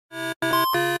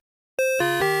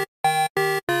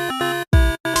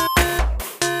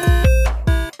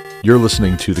You're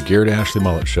listening to the Garrett Ashley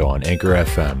Mullet Show on Anchor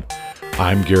FM.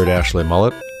 I'm Garrett Ashley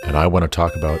Mullet, and I want to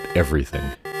talk about everything.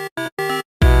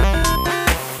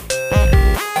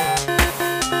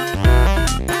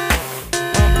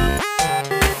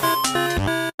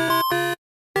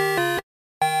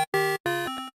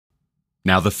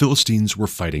 Now the Philistines were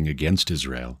fighting against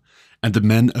Israel, and the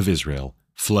men of Israel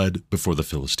fled before the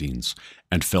Philistines,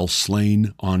 and fell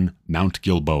slain on Mount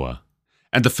Gilboa.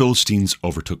 And the Philistines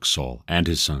overtook Saul and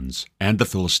his sons, and the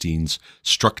Philistines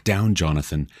struck down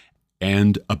Jonathan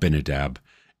and Abinadab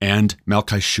and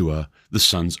Malchishua, the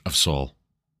sons of Saul.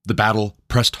 The battle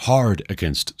pressed hard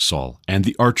against Saul, and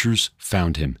the archers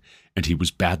found him, and he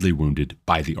was badly wounded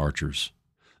by the archers.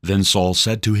 Then Saul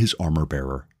said to his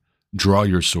armor-bearer, "Draw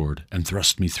your sword and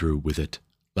thrust me through with it,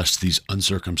 lest these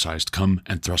uncircumcised come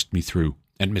and thrust me through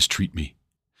and mistreat me."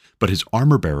 But his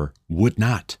armor-bearer would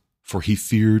not, for he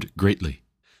feared greatly.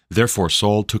 Therefore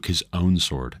Saul took his own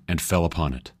sword and fell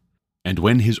upon it. And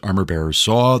when his armor-bearer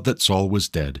saw that Saul was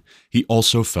dead, he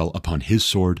also fell upon his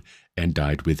sword and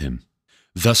died with him.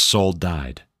 Thus Saul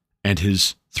died, and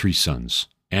his 3 sons,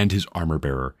 and his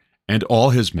armor-bearer, and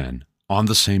all his men, on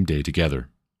the same day together.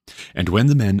 And when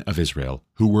the men of Israel,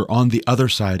 who were on the other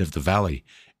side of the valley,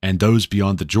 and those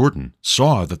beyond the Jordan,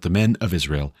 saw that the men of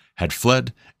Israel had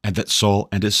fled, and that Saul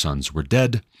and his sons were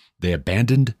dead, they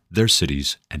abandoned their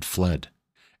cities and fled.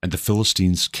 And the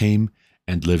Philistines came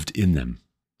and lived in them.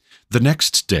 The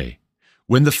next day,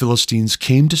 when the Philistines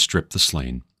came to strip the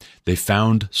slain, they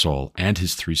found Saul and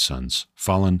his 3 sons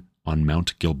fallen on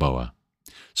Mount Gilboa.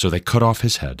 So they cut off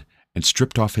his head and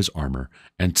stripped off his armor,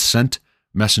 and sent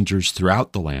messengers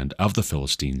throughout the land of the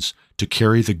Philistines to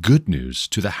carry the good news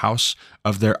to the house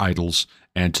of their idols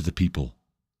and to the people.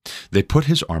 They put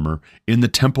his armor in the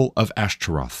temple of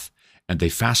Ashtaroth, and they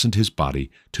fastened his body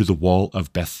to the wall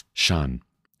of Beth-shan.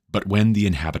 But when the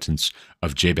inhabitants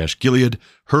of Jabesh-Gilead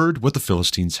heard what the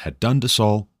Philistines had done to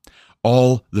Saul,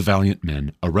 all the valiant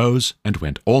men arose and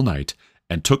went all night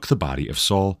and took the body of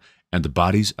Saul and the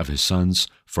bodies of his sons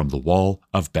from the wall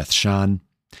of Beth-shan,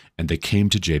 and they came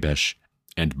to Jabesh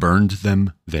and burned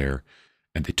them there,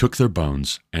 and they took their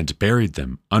bones and buried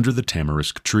them under the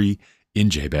tamarisk tree in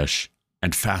Jabesh,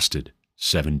 and fasted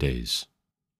 7 days.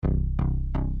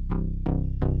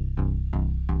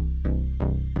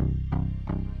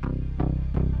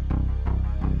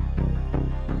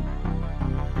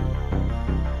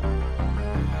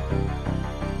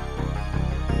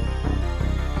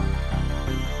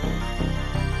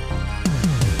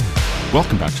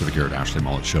 Welcome back to the Garrett Ashley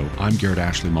Mullet Show. I'm Garrett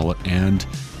Ashley Mullet, and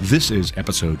this is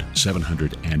episode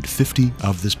 750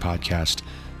 of this podcast.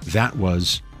 That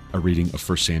was a reading of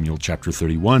 1 Samuel chapter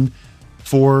 31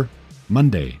 for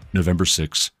Monday, November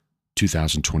 6,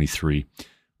 2023.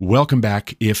 Welcome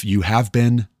back if you have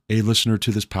been a listener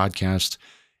to this podcast,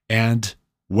 and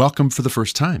welcome for the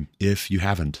first time if you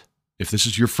haven't. If this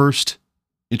is your first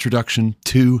introduction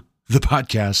to the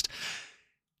podcast,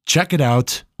 check it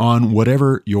out on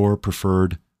whatever your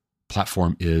preferred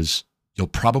platform is. You'll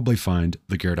probably find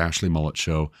the Garrett Ashley Mullet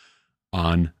Show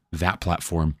on that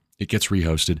platform. It gets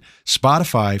rehosted.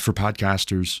 Spotify for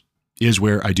podcasters is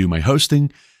where I do my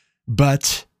hosting,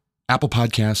 but Apple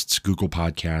Podcasts, Google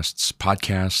Podcasts,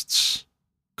 Podcasts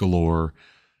galore,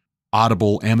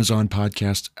 Audible, Amazon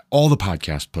Podcasts, all the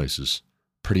podcast places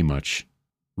pretty much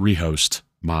rehost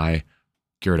my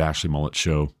Garrett Ashley Mullet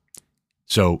Show.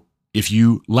 So if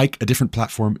you like a different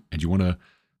platform and you want to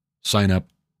sign up,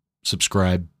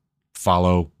 subscribe,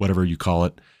 follow, whatever you call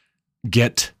it,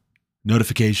 get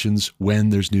notifications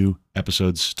when there's new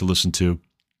episodes to listen to,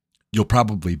 you'll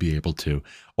probably be able to.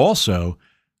 Also,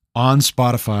 on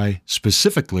Spotify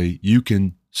specifically, you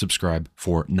can subscribe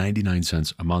for 99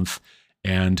 cents a month,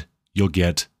 and you'll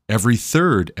get every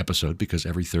third episode, because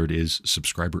every third is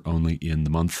subscriber only in the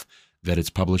month that it's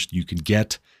published. You can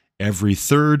get every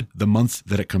third the month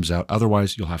that it comes out.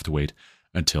 Otherwise, you'll have to wait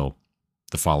until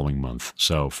the following month.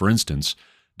 So, for instance,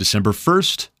 December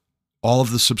 1st, all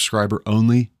of the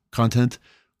subscriber-only content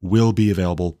will be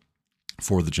available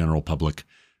for the general public.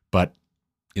 But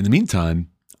in the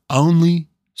meantime, only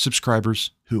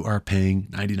subscribers who are paying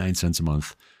 99 cents a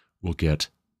month will get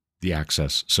the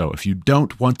access. So if you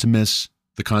don't want to miss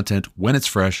the content when it's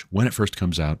fresh, when it first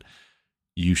comes out,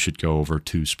 you should go over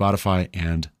to Spotify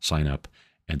and sign up.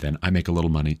 And then I make a little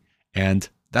money, and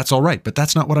that's all right. But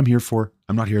that's not what I'm here for.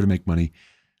 I'm not here to make money.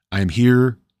 I'm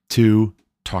here to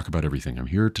talk about everything. I'm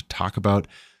here to talk about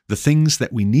the things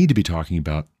that we need to be talking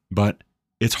about, but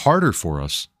it's harder for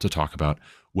us to talk about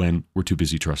when we're too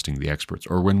busy trusting the experts,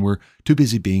 or when we're too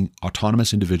busy being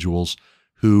autonomous individuals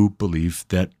who believe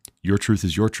that your truth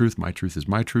is your truth, my truth is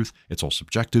my truth. It's all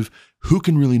subjective. Who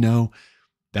can really know?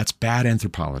 That's bad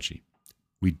anthropology.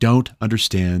 We don't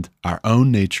understand our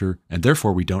own nature, and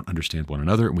therefore we don't understand one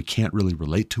another, and we can't really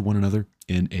relate to one another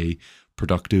in a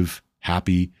productive,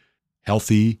 happy,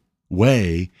 healthy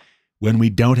way when we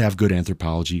don't have good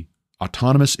anthropology.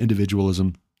 Autonomous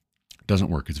individualism doesn't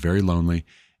work. It's very lonely,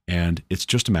 and it's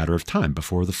just a matter of time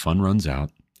before the fun runs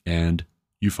out and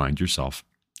you find yourself,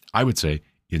 I would say,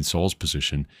 in Saul's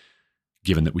position,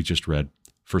 given that we just read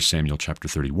 1 Samuel chapter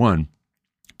 31.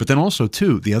 But then also,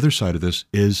 too, the other side of this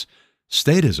is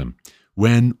statism.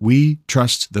 When we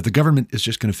trust that the government is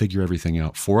just going to figure everything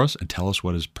out for us and tell us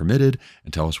what is permitted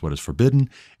and tell us what is forbidden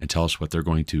and tell us what they're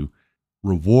going to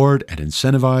reward and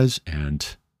incentivize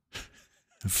and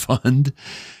fund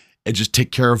and just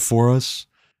take care of for us,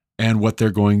 and what they're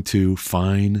going to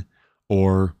fine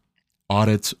or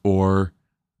audit or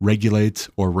regulate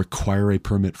or require a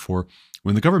permit for.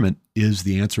 When the government is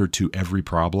the answer to every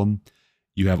problem,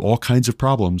 you have all kinds of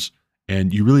problems,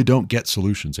 and you really don't get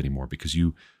solutions anymore because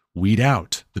you weed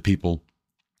out the people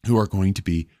who are going to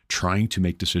be trying to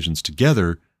make decisions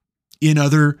together in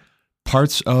other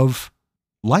parts of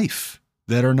life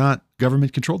that are not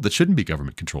government controlled, that shouldn't be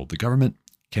government controlled. The government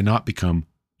cannot become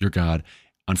your God.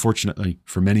 Unfortunately,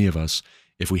 for many of us,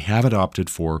 if we haven't opted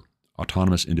for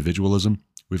autonomous individualism,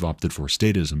 we've opted for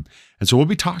statism. And so we'll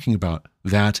be talking about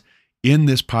that in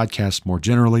this podcast more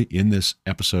generally, in this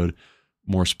episode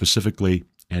more specifically,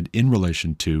 and in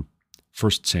relation to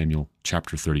 1 Samuel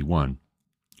chapter 31.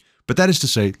 But that is to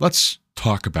say, let's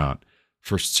talk about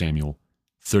 1 Samuel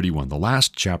 31, the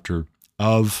last chapter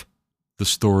of the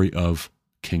story of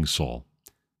King Saul.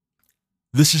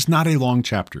 This is not a long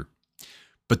chapter,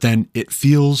 but then it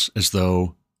feels as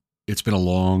though it's been a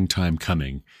long time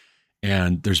coming,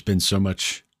 and there's been so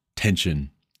much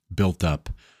tension built up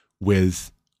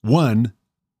with, one,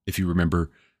 if you remember,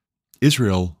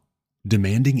 Israel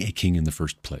demanding a king in the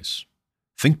first place.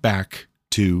 Think back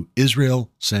to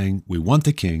Israel saying, we want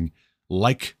the king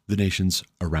like the nations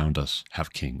around us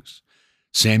have kings.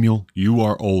 Samuel, you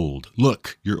are old.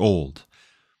 Look, you're old.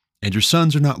 And your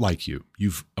sons are not like you.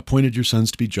 You've appointed your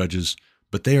sons to be judges,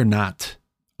 but they are not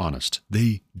honest.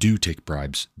 They do take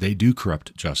bribes. They do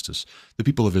corrupt justice. The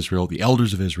people of Israel, the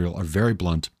elders of Israel, are very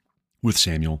blunt with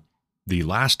Samuel, the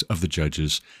last of the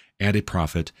judges and a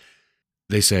prophet.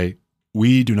 They say,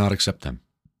 we do not accept them.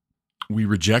 We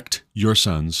reject your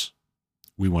sons.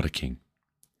 We want a king.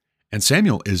 And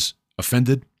Samuel is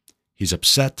offended. He's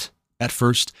upset at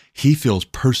first. He feels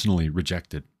personally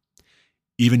rejected,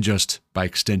 even just by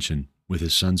extension with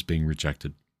his sons being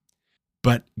rejected.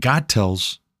 But God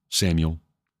tells Samuel,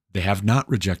 they have not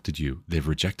rejected you. They've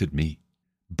rejected me.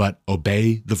 But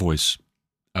obey the voice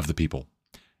of the people.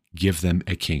 Give them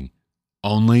a king.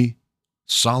 Only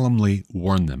solemnly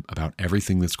warn them about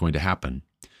everything that's going to happen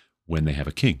when they have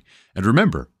a king. And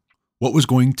remember, what was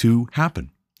going to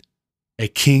happen? A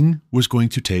king was going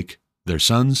to take their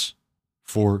sons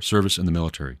for service in the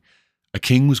military. A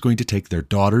king was going to take their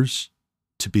daughters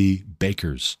to be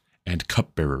bakers and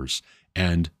cupbearers.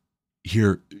 And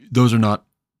here, those are not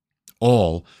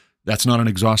all, that's not an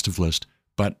exhaustive list,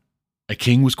 but a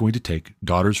king was going to take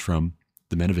daughters from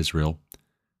the men of Israel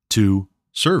to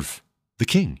serve the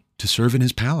king, to serve in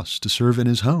his palace, to serve in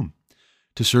his home,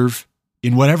 to serve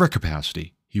in whatever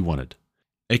capacity he wanted.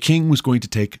 A king was going to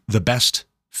take the best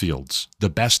fields, the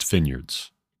best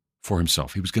vineyards for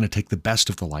himself. He was going to take the best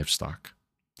of the livestock.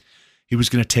 He was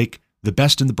going to take the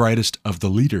best and the brightest of the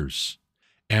leaders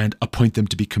and appoint them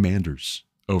to be commanders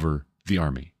over the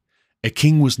army. A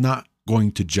king was not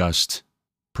going to just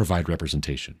provide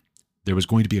representation. There was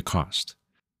going to be a cost.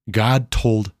 God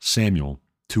told Samuel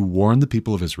to warn the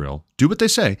people of Israel, do what they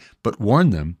say, but warn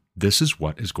them this is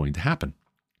what is going to happen.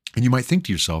 And you might think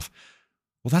to yourself,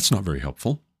 well, that's not very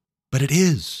helpful. But it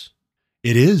is.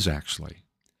 It is actually.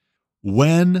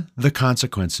 When the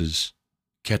consequences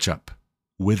catch up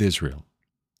with Israel,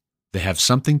 they have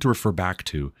something to refer back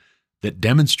to that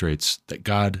demonstrates that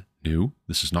God knew.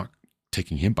 This is not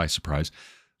taking him by surprise.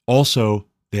 Also,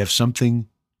 they have something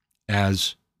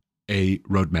as a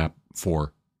roadmap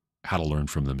for how to learn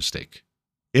from the mistake,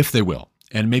 if they will.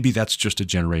 And maybe that's just a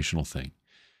generational thing.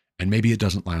 And maybe it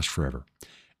doesn't last forever.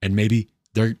 And maybe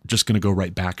they're just going to go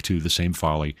right back to the same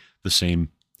folly, the same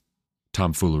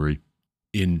tomfoolery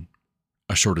in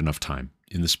a short enough time,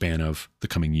 in the span of the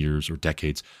coming years or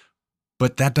decades.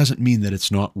 But that doesn't mean that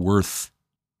it's not worth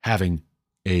having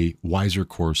a wiser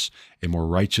course, a more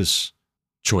righteous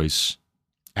choice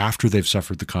after they've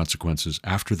suffered the consequences,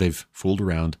 after they've fooled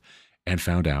around and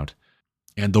found out.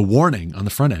 And the warning on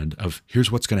the front end of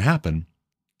here's what's going to happen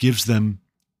gives them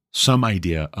some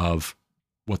idea of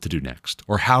what to do next,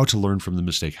 or how to learn from the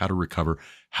mistake, how to recover,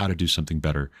 how to do something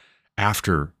better.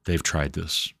 after they've tried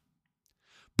this.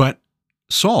 But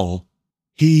Saul,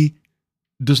 he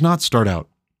does not start out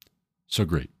so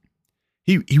great.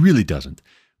 He really doesn't.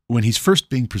 When he's first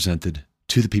being presented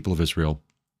to the people of Israel,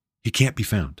 he can't be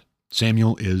found.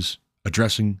 Samuel is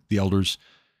addressing the elders,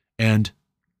 and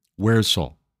where's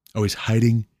Saul? Oh, he's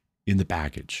hiding in the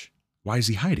baggage. Why is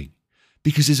he hiding?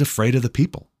 Because he's afraid of the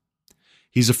people.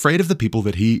 He's afraid of the people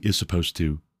that he is supposed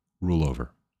to rule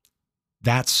over.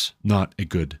 That's not a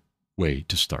good way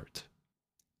to start.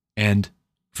 And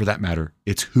for that matter,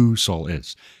 it's who Saul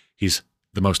is. He's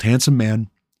the most handsome man.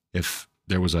 If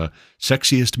there was a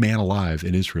sexiest man alive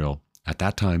in Israel at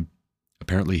that time,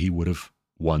 apparently he would have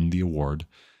won the award.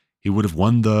 He would have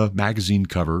won the magazine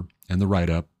cover and the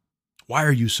write-up. Why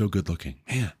are you so good looking?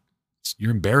 Man,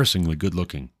 you're embarrassingly good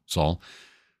looking, Saul.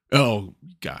 Oh,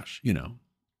 gosh,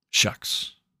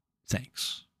 shucks.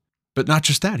 Thanks. But not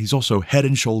just that, he's also head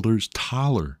and shoulders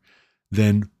taller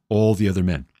than all the other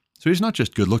men. So he's not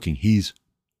just good looking, he's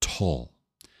tall.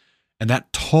 And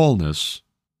that tallness,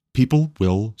 people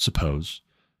will suppose,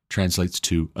 translates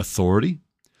to authority,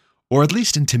 or at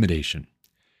least intimidation.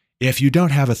 If you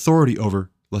don't have authority over,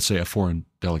 let's say, a foreign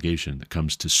delegation that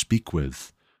comes to speak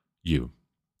with you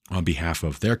on behalf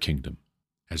of their kingdom,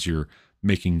 as you're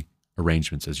making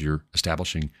arrangements, as you're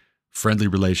establishing friendly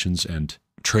relations and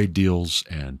trade deals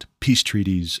and peace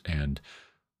treaties and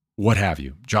what have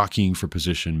you, jockeying for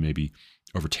position, maybe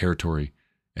over territory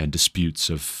and disputes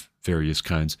of various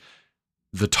kinds,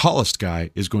 the tallest guy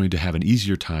is going to have an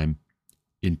easier time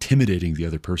intimidating the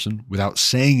other person without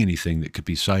saying anything that could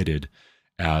be cited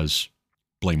as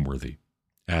blameworthy,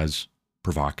 as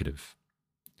provocative.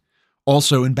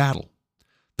 Also in battle,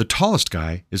 the tallest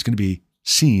guy is going to be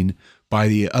seen by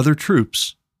the other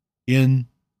troops in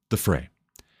the fray.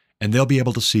 And they'll be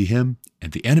able to see him,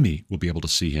 and the enemy will be able to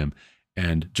see him.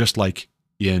 And just like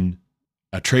in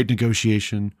a trade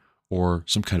negotiation or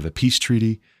some kind of a peace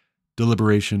treaty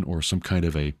deliberation or some kind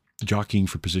of a jockeying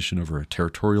for position over a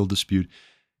territorial dispute,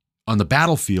 on the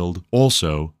battlefield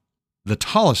also, the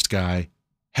tallest guy,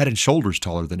 head and shoulders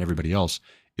taller than everybody else,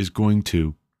 is going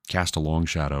to cast a long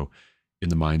shadow in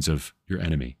the minds of your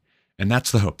enemy. And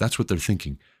that's the hope. That's what they're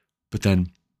thinking. But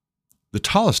then the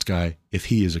tallest guy, if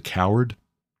he is a coward,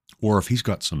 or if he's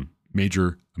got some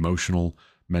major emotional,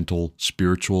 mental,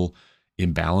 spiritual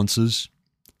imbalances,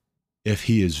 if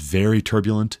he is very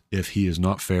turbulent, if he is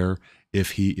not fair,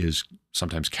 if he is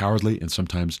sometimes cowardly and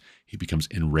sometimes he becomes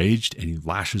enraged and he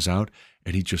lashes out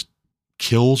and he just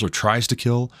kills or tries to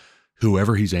kill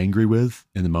whoever he's angry with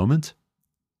in the moment,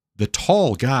 the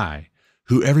tall guy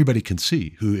who everybody can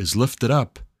see, who is lifted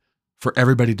up for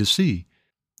everybody to see,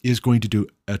 is going to do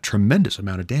a tremendous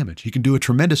amount of damage. He can do a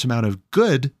tremendous amount of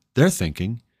good, they're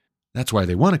thinking. That's why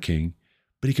they want a king.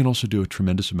 But he can also do a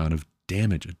tremendous amount of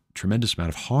damage, a tremendous amount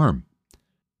of harm.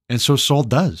 And so Saul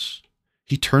does.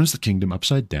 He turns the kingdom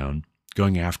upside down,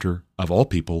 going after, of all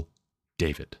people,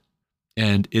 David.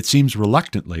 And it seems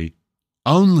reluctantly,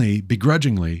 only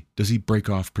begrudgingly, does he break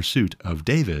off pursuit of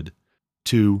David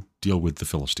to deal with the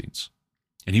Philistines.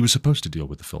 And he was supposed to deal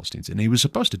with the Philistines, and he was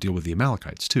supposed to deal with the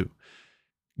Amalekites too.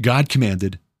 God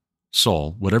commanded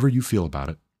Saul, whatever you feel about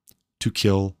it, to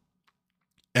kill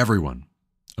everyone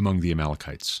among the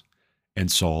Amalekites,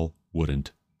 and Saul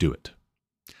wouldn't do it.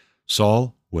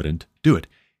 Saul wouldn't do it.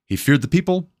 He feared the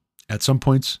people at some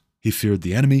points. He feared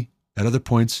the enemy at other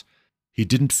points. He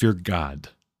didn't fear God,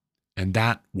 and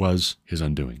that was his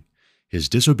undoing. His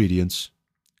disobedience,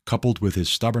 coupled with his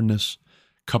stubbornness,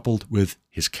 coupled with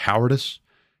his cowardice,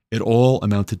 it all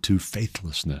amounted to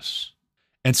faithlessness.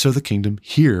 And so the kingdom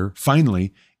here,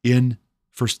 finally, in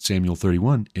 1 Samuel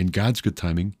 31, in God's good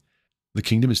timing, the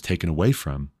kingdom is taken away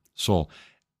from Saul.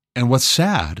 And what's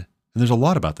sad, and there's a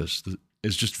lot about this,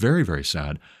 is just very, very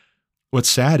sad. What's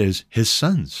sad is his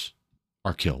sons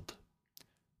are killed.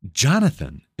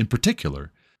 Jonathan, in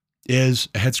particular, is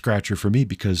a head scratcher for me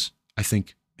because I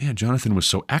think, man, Jonathan was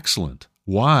so excellent.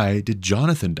 Why did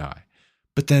Jonathan die?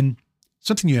 But then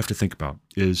something you have to think about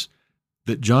is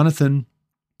that Jonathan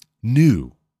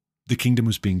knew the kingdom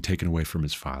was being taken away from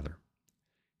his father.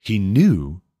 He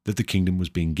knew that the kingdom was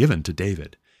being given to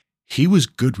David. He was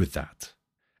good with that.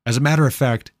 As a matter of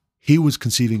fact, he was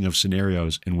conceiving of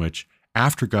scenarios in which,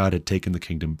 after God had taken the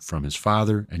kingdom from his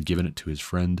father and given it to his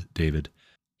friend David,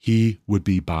 he would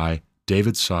be by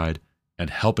David's side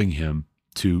and helping him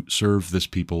to serve this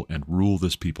people and rule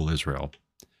this people, Israel.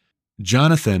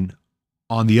 Jonathan,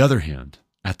 on the other hand,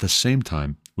 at the same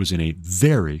time, was in a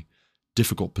very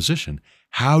difficult position.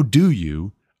 How do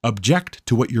you object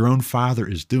to what your own father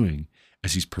is doing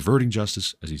as he's perverting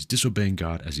justice, as he's disobeying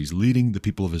God, as he's leading the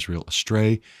people of Israel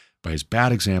astray by his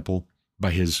bad example,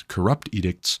 by his corrupt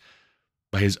edicts,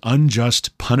 by his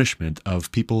unjust punishment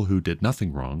of people who did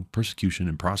nothing wrong, persecution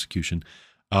and prosecution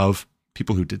of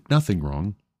people who did nothing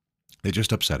wrong. They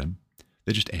just upset him.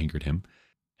 They just angered him.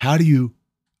 How do you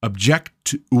object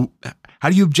to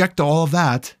all of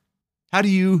that? How do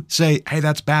you say, hey,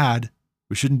 that's bad,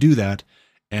 we shouldn't do that,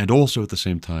 and also at the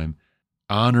same time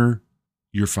honor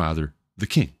your father, the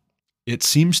king? It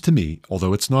seems to me,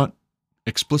 although it's not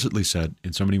explicitly said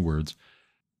in so many words,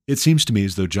 it seems to me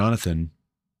as though Jonathan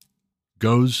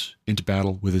goes into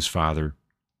battle with his father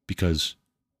because,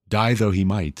 die though he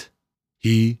might,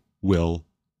 he will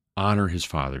honor his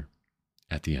father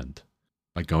at the end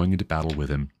by going into battle with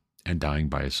him and dying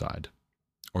by his side,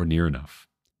 or near enough.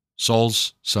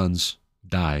 Saul's sons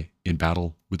die in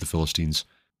battle with the Philistines.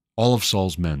 All of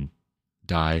Saul's men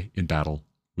die in battle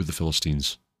with the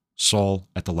Philistines. Saul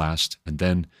at the last, and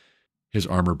then his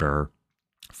armor bearer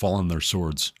fall on their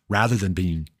swords rather than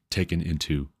being taken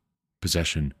into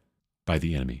possession by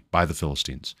the enemy, by the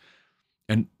Philistines.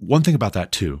 And one thing about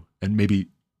that too, and maybe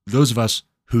those of us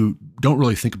who don't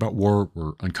really think about war,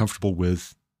 we're uncomfortable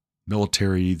with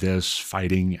military, this,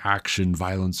 fighting, action,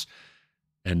 violence,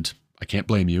 and I can't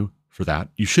blame you for that.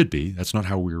 You should be. That's not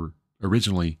how we were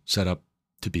originally set up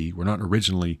to be. We're not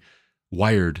originally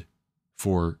wired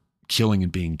for killing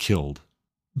and being killed.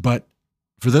 But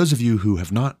for those of you who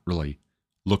have not really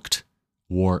looked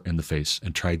war in the face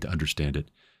and tried to understand it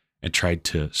and tried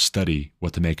to study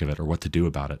what to make of it or what to do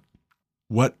about it,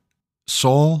 what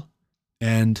Saul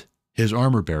and his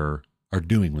armor bearer are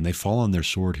doing when they fall on their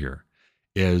sword here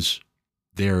is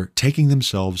they're taking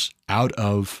themselves out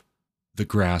of the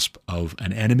grasp of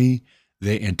an enemy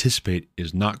they anticipate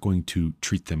is not going to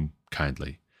treat them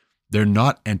kindly. They're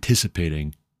not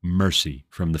anticipating mercy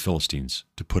from the Philistines,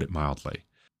 to put it mildly.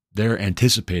 They're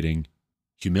anticipating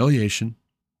humiliation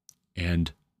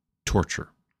and torture.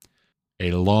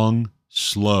 A long,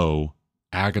 slow,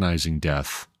 agonizing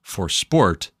death for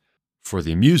sport, for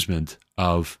the amusement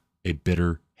of a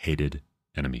bitter, hated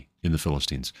enemy in the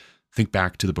Philistines. Think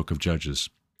back to the book of Judges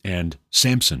and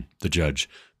Samson, the judge,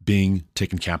 being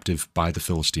taken captive by the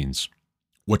Philistines.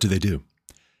 What do?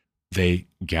 They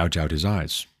gouge out his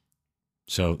eyes.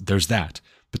 So there's that.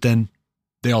 But then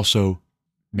they also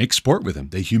make sport with him.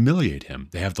 They humiliate him.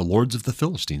 They have the lords of the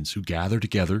Philistines who gather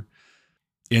together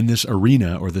in this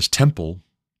arena or this temple,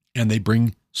 and they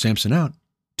bring Samson out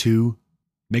to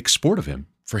make sport of him,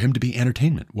 for him to be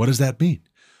entertainment. What does that mean?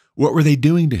 What were they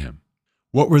doing to him?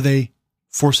 What were they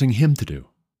forcing him to do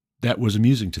that was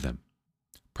amusing to them?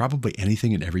 Probably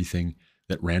anything and everything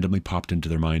that randomly popped into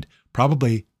their mind.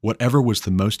 Probably whatever was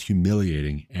the most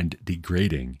humiliating and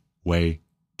degrading way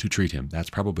to treat him. That's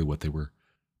probably what they were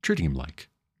treating him like.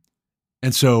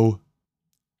 And so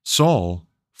Saul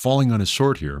falling on his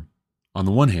sword here, on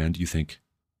the one hand, you think,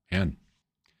 man,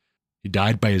 he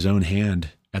died by his own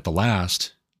hand at the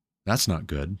last. That's not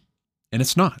good. And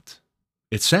it's not.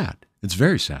 It's sad. It's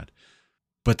very sad.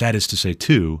 But that is to say,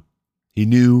 too, he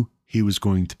knew he was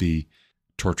going to be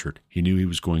tortured. He knew he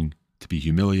was going to be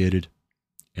humiliated,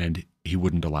 and he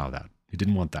wouldn't allow that. He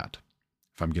didn't want that.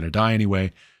 If I'm going to die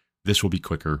anyway, this will be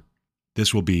quicker.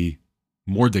 This will be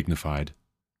more dignified.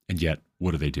 And yet,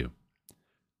 what do?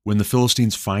 When the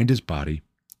Philistines find his body,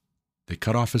 they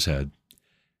cut off his head,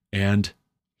 and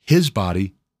his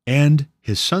body and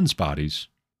his son's bodies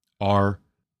are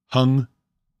hung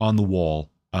on the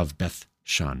wall of Beth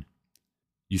Shan.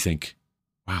 You think,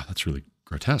 wow, that's really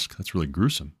grotesque. That's really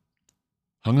gruesome.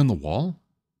 Hung on the wall?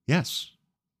 Yes.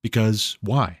 Because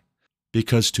why?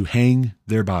 Because to hang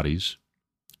their bodies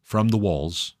from the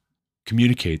walls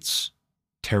communicates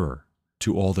terror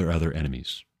to all their other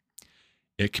enemies.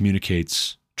 It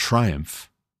communicates triumph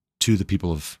to the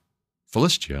people of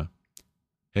Philistia.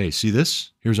 Hey, see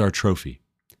this? Here's our trophy.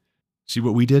 See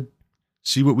what we did?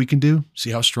 See what we can do?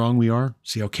 See how strong we are?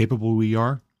 See how capable we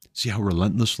are? See how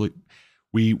relentlessly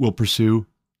we will pursue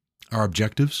our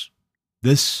objectives?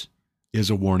 This is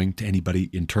a warning to anybody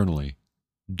internally.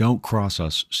 Don't cross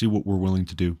us. See what we're willing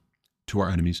to do to our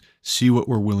enemies. See what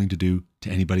we're willing to do to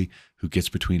anybody who gets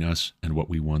between us and what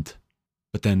we want.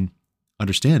 But then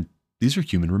understand, these are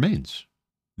human remains.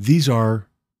 These are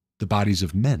the bodies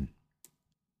of men.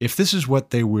 If this is what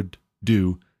they would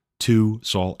do to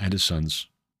Saul and his sons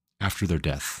after their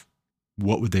death,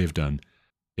 what would they have done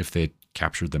if they had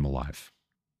captured them alive?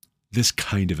 This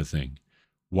kind of a thing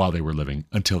while they were living,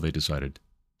 until they decided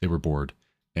they were bored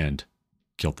and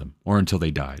killed them, or until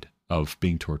they died of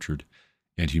being tortured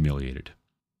and humiliated.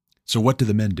 So what do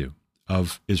the men do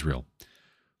of Israel?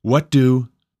 What do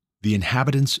the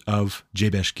inhabitants of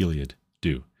Jabesh Gilead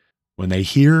do? When they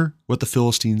hear what the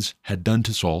Philistines had done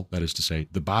to Saul, that is to say,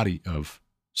 the body of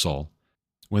Saul,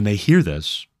 when they hear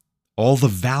this, All the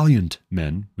valiant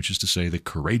men, which is to say the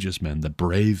courageous men, the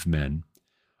brave men,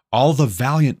 all the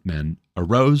valiant men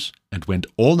arose and went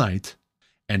all night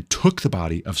and took the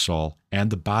body of Saul and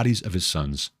the bodies of his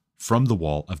sons from the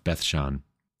wall of Bethshan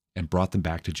and brought them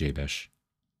back to Jabesh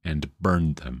and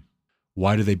burned them.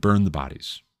 Why do they burn the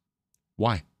bodies?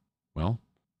 Why? Well,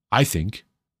 I think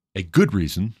a good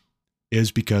reason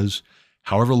is because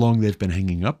however long they've been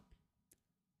hanging up,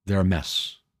 they're a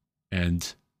mess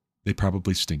and they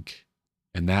probably stink.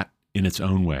 And that in its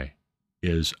own way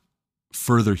is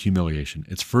further humiliation.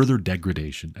 It's further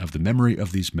degradation of the memory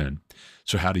of these men.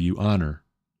 So how do you honor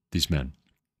these men?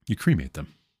 You cremate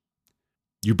them.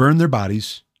 You burn their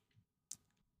bodies,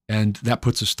 and that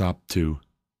puts a stop to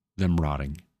them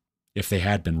rotting, if they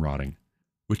had been rotting,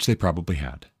 which they probably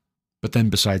had. But then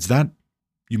besides that,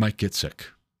 you might get sick.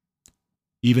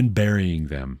 Even burying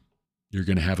them, you're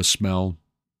going to have a smell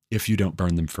if you don't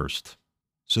burn them first.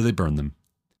 So they burn them.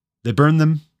 They burn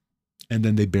them, and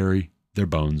then they bury their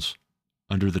bones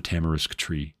under the tamarisk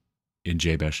tree in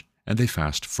Jabesh, and they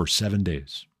fast for 7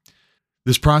 days.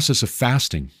 This process of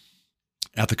fasting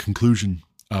at the conclusion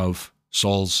of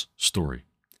Saul's story,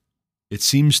 it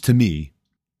seems to me,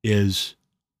 is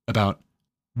about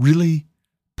really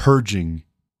purging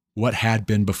what had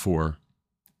been before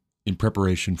in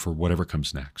preparation for whatever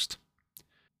comes next.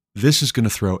 This is going to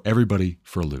throw everybody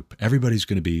for a loop. Everybody's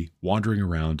going to be wandering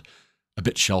around a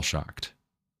bit shell-shocked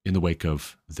in the wake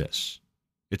of this.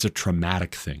 It's a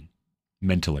traumatic thing,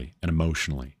 mentally and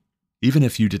emotionally. Even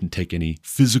if you didn't take any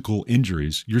physical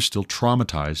injuries, you're still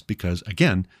traumatized because,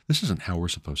 again, this isn't how we're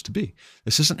supposed to be.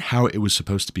 This isn't how it was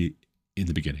supposed to be in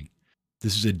the beginning.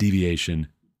 This is a deviation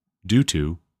due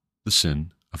to the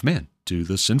sin of man, to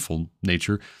the sinful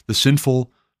nature, the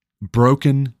sinful,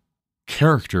 broken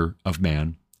character of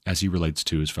man as he relates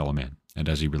to his fellow man and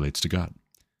as he relates to God.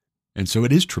 And so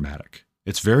it is traumatic.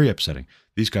 It's very upsetting.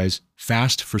 These guys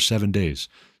fast for 7 days.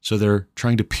 So they're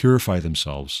trying to purify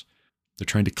themselves. They're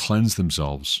trying to cleanse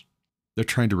themselves. They're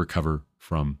trying to recover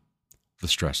from the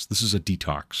stress. This is a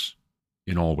detox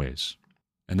in all ways.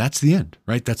 And that's the end,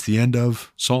 right? That's the end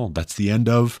of Saul. That's the end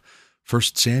of 1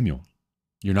 Samuel.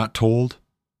 You're not told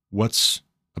what's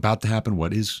about to happen,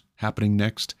 what is happening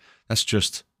next. That's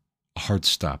just a hard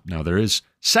stop. Now, there is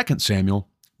 2 Samuel,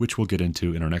 which we'll get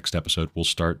into in our next episode. We'll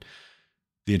start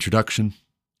the introduction,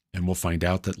 and we'll find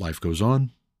out that life goes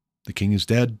on. The king is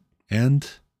dead, and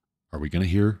are we going to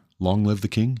hear "Long live the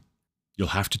king"? You'll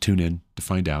have to tune in to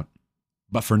find out.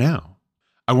 But for now,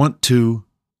 I want to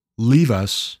leave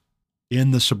us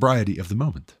in the sobriety of the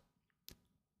moment.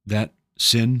 That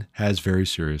sin has very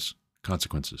serious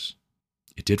consequences.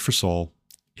 It did for Saul.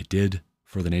 It did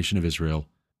for the nation of Israel.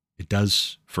 It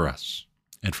does for us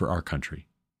and for our country.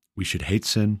 We should hate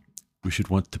sin. We should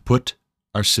want to put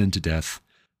our sin to death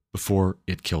before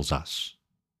it kills us,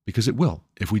 because it will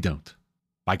if we don't.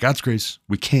 By God's grace,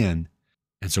 we can,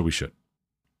 and so we should.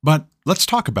 But let's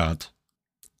talk about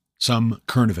some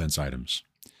current events items.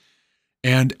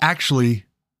 And actually,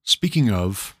 speaking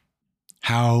of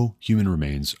how human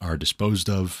remains are disposed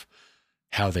of,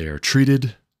 how they are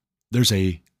treated, there's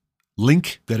a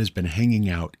link that has been hanging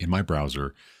out in my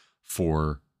browser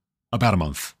for about a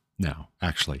month now,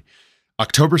 actually.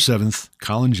 October 7th,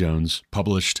 Colin Jones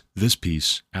published this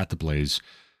piece at The Blaze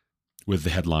with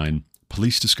the headline,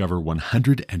 "Police Discover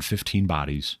 115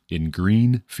 Bodies in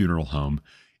Green Funeral Home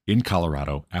in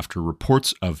Colorado After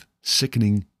Reports of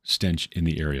Sickening Stench in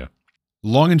the Area."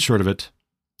 Long and short of it,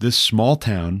 this small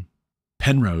town,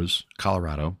 Penrose,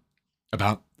 Colorado,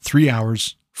 about 3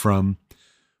 hours from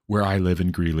where I live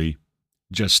in Greeley,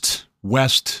 just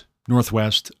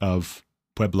northwest of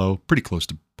Pueblo, pretty close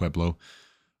to Pueblo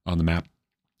on the map.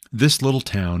 This little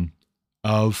town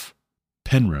of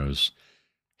Penrose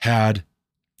had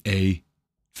a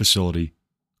facility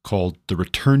called the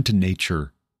Return to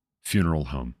Nature Funeral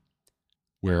Home,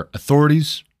 where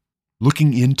authorities,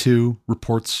 looking into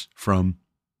reports from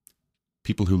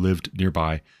people who lived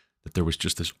nearby that there was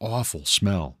just this awful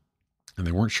smell and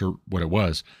they weren't sure what it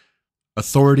was,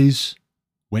 authorities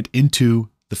went into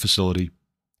the facility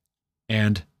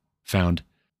and found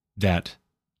that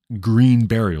green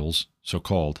burials,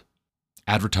 so-called,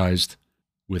 advertised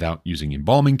without using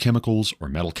embalming chemicals or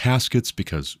metal caskets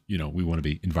because, we want to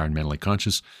be environmentally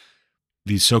conscious.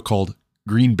 These so-called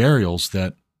green burials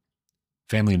that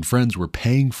family and friends were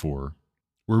paying for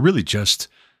were really just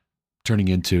turning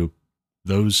into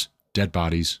those dead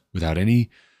bodies without any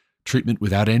treatment,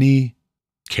 without any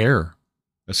care,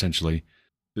 essentially.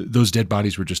 Those dead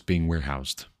bodies were just being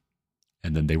warehoused,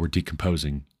 and then they were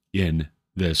decomposing in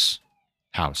this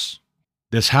house.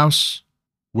 This house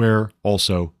where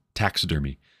also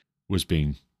taxidermy was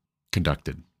being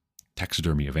conducted.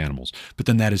 taxidermy of animals. But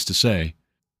then that is to say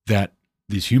that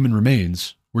these human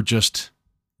remains were just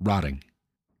rotting,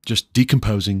 just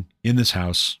decomposing in this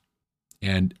house.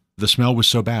 And the smell was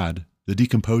so bad, the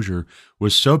decomposure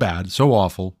was so bad, so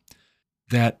awful,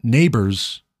 that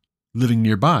neighbors living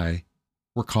nearby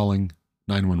were calling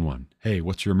 911. Hey,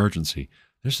 what's your emergency?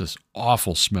 There's this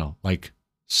awful smell, like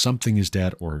something is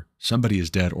dead or somebody is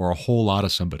dead or a whole lot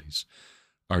of somebodies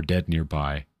are dead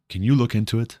nearby. Can you look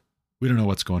into it? We don't know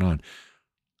what's going on.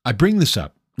 I bring this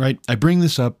up, right? I bring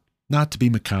this up not to be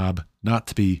macabre, not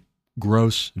to be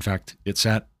gross. In fact, it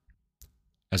sat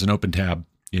as an open tab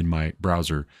in my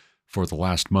browser for the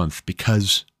last month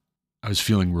because I was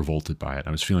feeling revolted by it.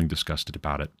 I was feeling disgusted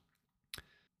about it.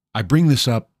 I bring this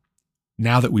up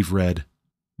now that we've read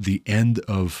the end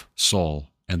of Saul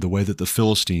and the way that the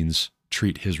Philistines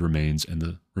treat his remains and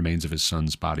the remains of his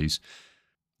sons' bodies,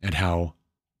 and how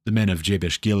the men of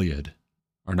Jabesh Gilead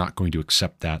are not going to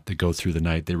accept that. They go through the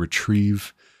night. They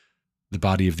retrieve the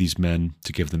body of these men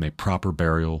to give them a proper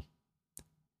burial.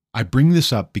 I bring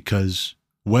this up because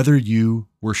whether you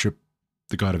worship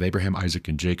the God of Abraham, Isaac,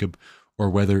 and Jacob, or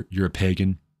whether you're a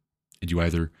pagan and you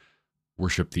either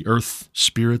worship the earth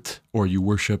spirit or you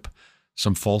worship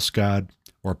some false god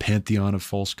or a pantheon of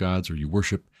false gods, or you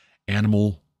worship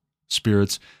animal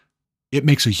spirits, it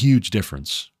makes a huge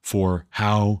difference for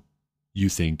how you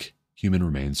think human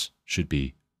remains should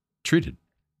be treated.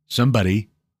 Somebody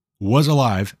was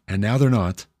alive and now they're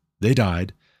not. They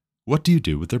died. What do you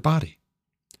do with their body?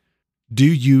 Do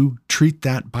you treat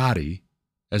that body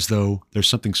as though there's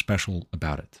something special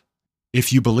about it?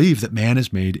 If you believe that man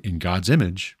is made in God's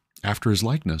image after his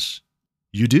likeness,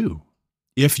 you do.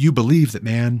 If you believe that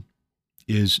man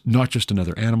is not just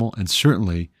another animal and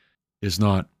certainly is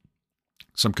not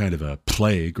some kind of a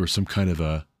plague or some kind of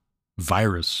a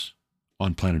virus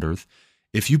on planet Earth,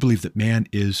 if you believe that man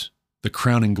is the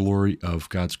crowning glory of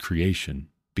God's creation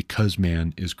because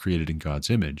man is created in God's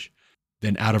image,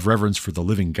 then out of reverence for the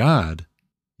living God,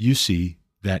 you see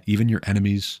that even your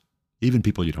enemies, even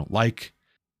people you don't like,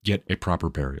 get a proper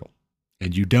burial.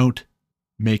 And you don't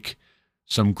make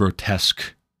some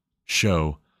grotesque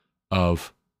show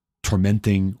of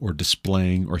tormenting or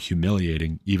displaying or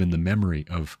humiliating even the memory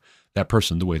of that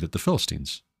person the way that the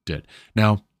Philistines did.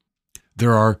 Now,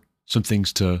 there are some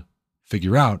things to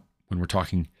figure out when we're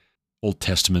talking Old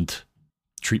Testament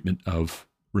treatment of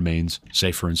remains.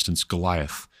 Say, for instance,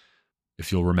 Goliath.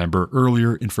 If you'll remember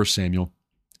earlier in 1 Samuel,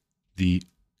 the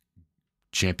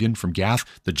champion from Gath,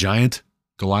 the giant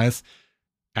Goliath,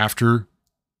 after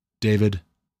David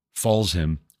falls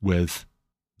him with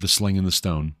the sling and the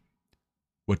stone,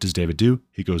 what does David do?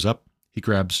 He goes up, he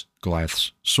grabs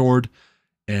Goliath's sword,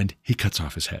 and he cuts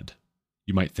off his head.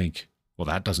 You might think, well,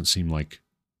 that doesn't seem like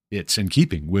it's in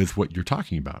keeping with what you're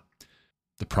talking about,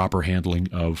 the proper handling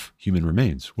of human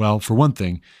remains. Well, for one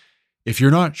thing, if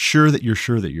you're not sure that you're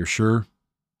sure that you're sure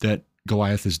that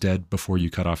Goliath is dead before you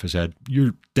cut off his head,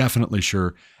 you're definitely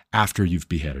sure after you've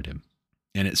beheaded him.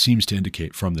 And it seems to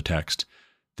indicate from the text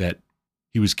that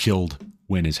he was killed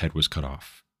when his head was cut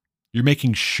off. You're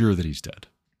making sure that he's dead.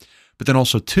 But then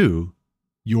also, too,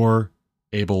 you're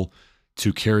able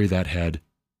to carry that head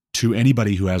to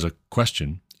anybody who has a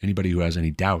question, anybody who has any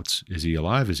doubts. Is he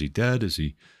alive? Is he dead? Is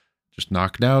he just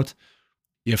knocked out?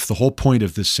 If the whole point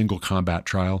of this single combat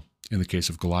trial, in the case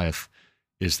of Goliath,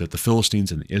 is that the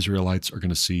Philistines and the Israelites are going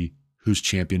to see whose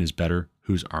champion is better,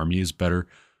 whose army is better,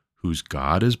 whose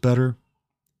God is better,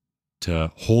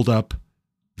 to hold up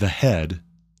the head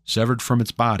severed from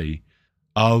its body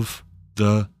of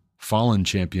the fallen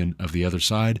champion of the other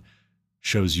side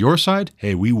shows your side,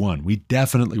 hey, we won. We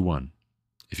definitely won.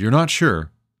 If you're not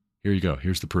sure, here you go.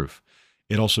 Here's the proof.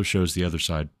 It also shows the other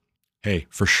side, hey,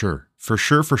 for sure,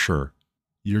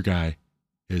 your guy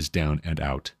is down and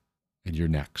out, and you're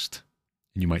next.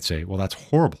 And you might say, well, that's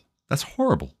horrible. That's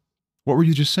horrible. What were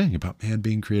you just saying about man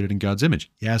being created in God's image?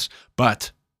 Yes,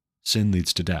 but sin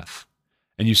leads to death.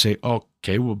 And you say,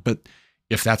 okay, well, but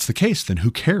if that's the case, then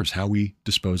who cares how we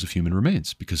dispose of human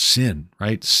remains? Because sin,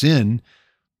 right? Sin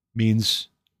means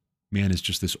man is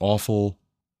just this awful,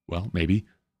 well, maybe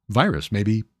virus,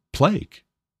 maybe plague.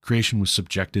 Creation was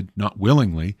subjected not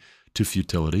willingly to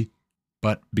futility,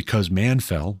 but because man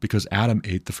fell, because Adam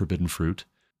ate the forbidden fruit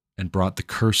and brought the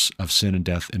curse of sin and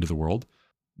death into the world,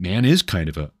 man is kind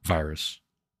of a virus.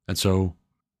 And so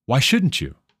why shouldn't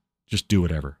you just do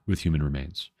whatever with human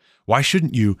remains? Why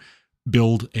shouldn't you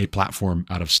build a platform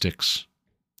out of sticks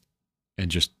and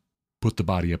just put the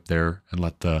body up there and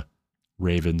let the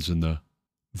ravens and the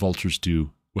vultures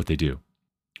do what they do?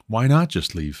 Why not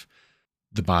just leave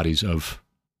the bodies of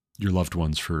your loved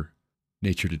ones for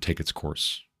nature to take its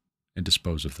course and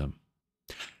dispose of them?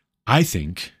 I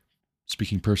think,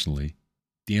 speaking personally,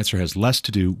 the answer has less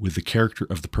to do with the character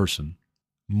of the person,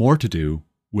 more to do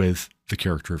with the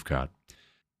character of God.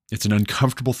 It's an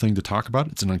uncomfortable thing to talk about.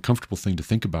 It's an uncomfortable thing to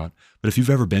think about. But if you've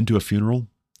ever been to a funeral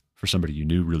for somebody you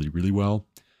knew really, really well,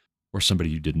 or somebody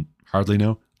you didn't hardly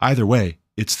know, either way,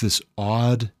 it's this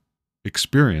odd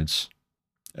experience,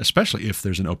 especially if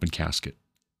there's an open casket,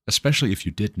 especially if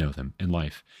you did know them in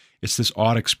life. It's this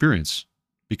odd experience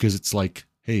because it's like,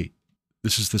 hey,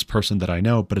 this is this person that I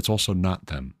know, but it's also not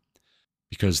them.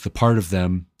 Because the part of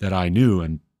them that I knew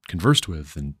and conversed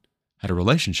with and had a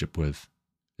relationship with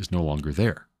is no longer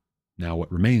there. Now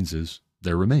what remains is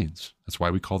their remains. That's why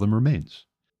we call them remains.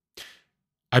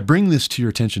 I bring this to your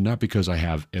attention not because I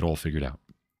have it all figured out,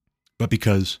 but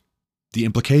because the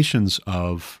implications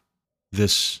of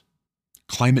this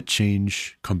climate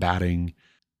change combating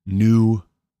new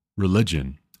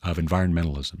religion of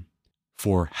environmentalism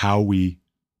for how we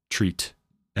treat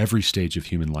every stage of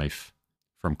human life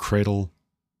from cradle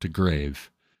to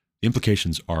grave, the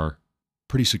implications are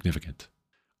pretty significant.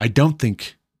 I don't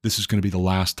think this is going to be the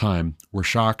last time we're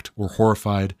shocked or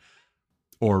horrified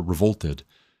or revolted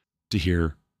to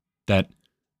hear that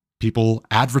people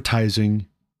advertising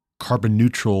carbon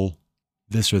neutral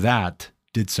this or that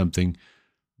did something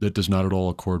that does not at all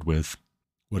accord with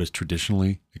what is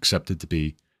traditionally accepted to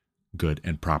be good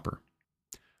and proper.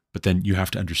 But then you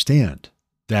have to understand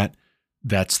that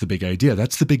that's the big idea.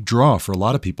 That's the big draw for a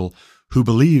lot of people who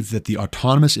believe that the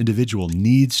autonomous individual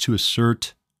needs to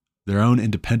assert their own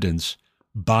independence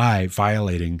by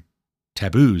violating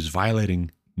taboos,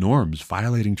 violating norms,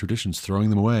 violating traditions, throwing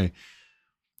them away,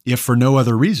 if for no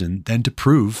other reason than to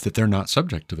prove that they're not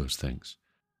subject to those things.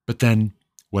 But then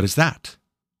what is that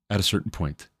at a certain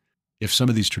point? If some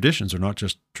of these traditions are not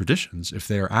just traditions, if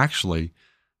they are actually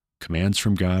commands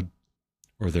from God,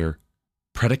 or their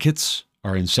predicates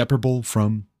are inseparable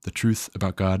from the truth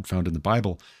about God found in the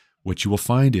Bible, what you will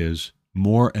find is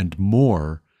more and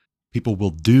more people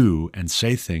will do and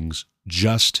say things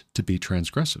just to be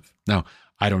transgressive. Now,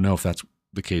 I don't know if that's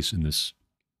the case in this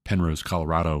Penrose,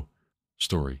 Colorado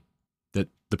story, that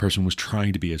the person was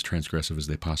trying to be as transgressive as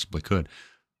they possibly could.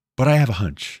 But I have a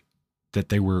hunch that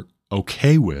they were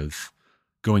okay with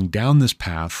going down this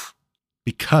path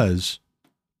because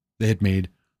they had made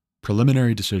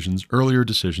preliminary decisions, earlier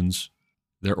decisions,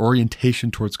 their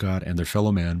orientation towards God and their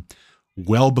fellow man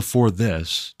well before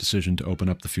this decision to open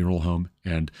up the funeral home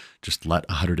and just let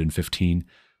 115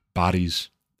 bodies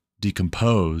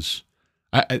decompose.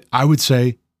 I would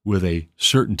say with a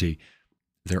certainty,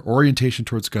 their orientation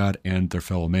towards God and their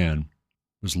fellow man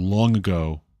was long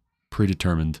ago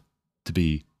predetermined to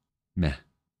be meh.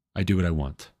 I do what I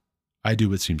want. I do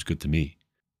what seems good to me.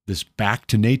 This back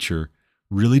to nature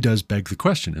really does beg the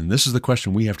question. And this is the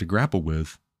question we have to grapple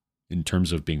with in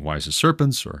terms of being wise as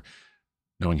serpents, or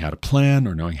knowing how to plan,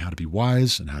 or knowing how to be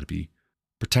wise and how to be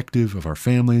protective of our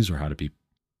families, or how to be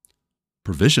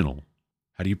provisional.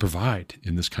 How do you provide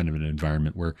in this kind of an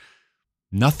environment where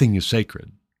nothing is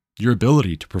sacred? Your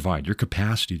ability to provide, your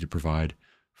capacity to provide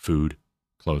food,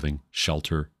 clothing,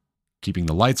 shelter, keeping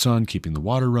the lights on, keeping the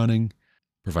water running,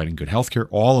 providing good health care,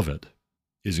 all of it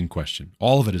is in question.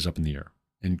 All of it is up in the air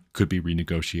and could be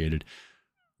renegotiated,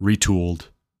 retooled,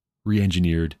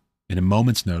 re-engineered in a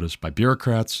moment's notice by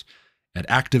bureaucrats and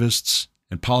activists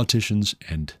and politicians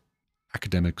and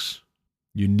academics.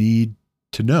 You need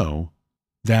to know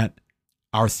that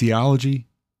our theology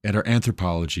and our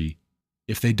anthropology,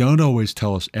 if they don't always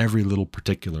tell us every little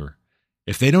particular,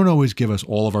 if they don't always give us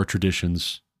all of our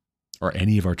traditions or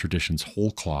any of our traditions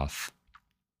whole cloth,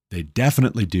 they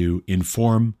definitely do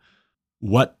inform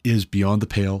what is beyond the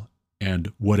pale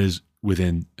and what is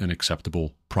within an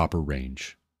acceptable, proper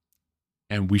range.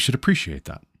 And we should appreciate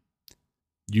that.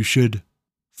 You should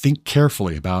think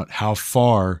carefully about how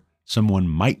far someone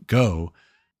might go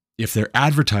if they're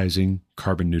advertising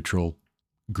carbon neutral,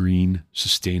 green,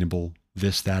 sustainable,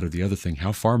 this, that, or the other thing.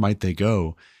 How far might they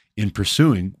go in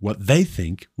pursuing what they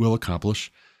think will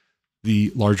accomplish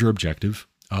the larger objective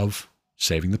of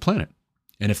saving the planet?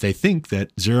 And if they think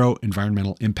that zero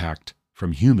environmental impact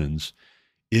from humans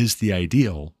is the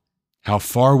ideal, how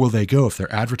far will they go if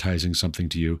they're advertising something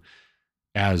to you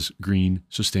as green,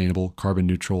 sustainable, carbon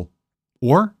neutral,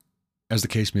 or, as the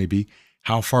case may be,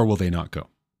 how far will they not go?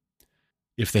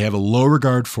 If they have a low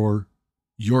regard for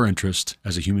your interest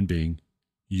as a human being,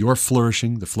 your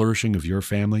flourishing, the flourishing of your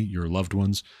family, your loved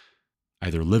ones,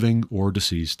 either living or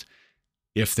deceased,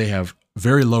 if they have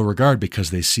very low regard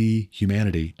because they see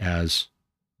humanity as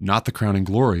not the crowning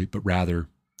glory, but rather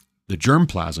the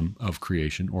germplasm of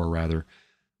creation, or rather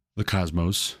the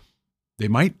cosmos, they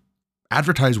might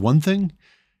advertise one thing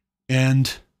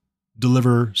and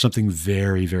deliver something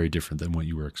very, very different than what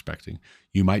you were expecting.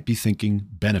 You might be thinking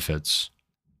benefits,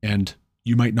 and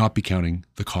you might not be counting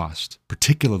the cost,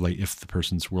 particularly if the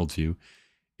person's worldview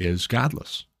is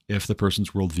godless, if the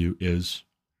person's worldview is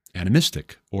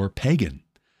animistic or pagan,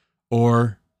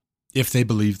 or if they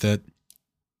believe that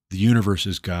the universe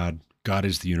is God, God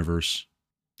is the universe.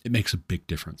 It makes a big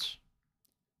difference.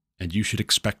 And you should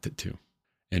expect it to.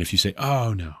 And if you say,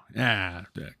 oh no,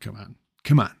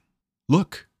 come on,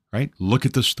 look, right? Look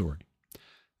at this story.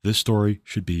 This story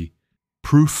should be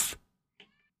proof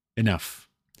enough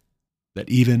that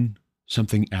even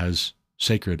something as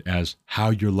sacred as how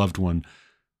your loved one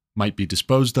might be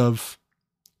disposed of,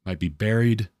 might be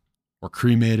buried or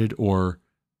cremated or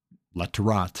let to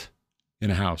rot in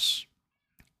a house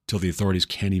till the authorities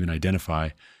can't even identify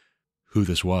who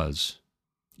this was.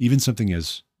 Even something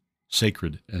as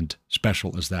sacred and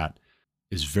special as that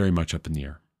is very much up in the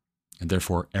air. And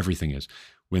therefore, everything is.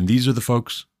 When these are the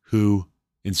folks who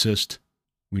insist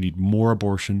we need more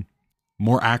abortion,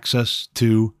 more access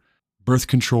to birth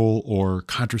control or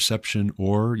contraception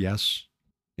or, yes,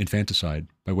 infanticide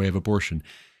by way of abortion.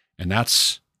 And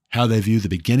that's how they view the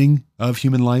beginning of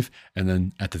human life. And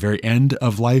then at the very end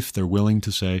of life, they're willing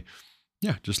to say,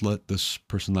 yeah, just let this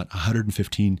person, let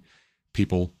 115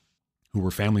 people who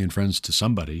were family and friends to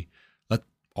somebody, let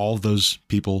all those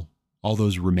people, all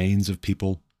those remains of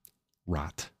people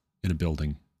rot in a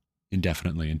building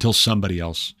indefinitely until somebody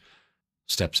else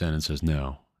steps in and says,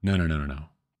 no.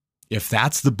 If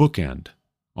that's the bookend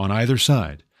on either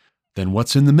side, then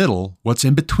what's in the middle, what's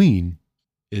in between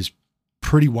is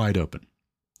pretty wide open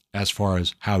as far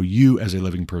as how you as a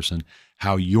living person,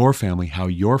 how your family, how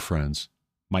your friends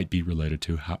might be related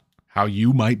to, how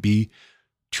you might be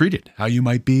treated, how you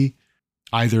might be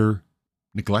either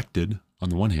neglected on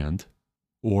the one hand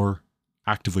or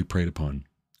actively preyed upon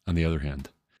on the other hand.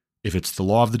 If it's the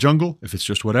law of the jungle, if it's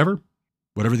just whatever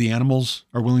the animals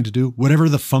are willing to do, whatever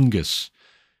the fungus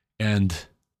and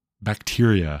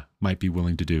bacteria might be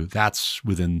willing to do, that's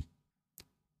within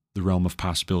the realm of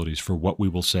possibilities for what we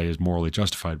will say is morally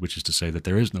justified, which is to say that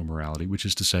there is no morality, which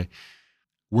is to say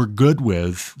we're good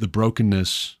with the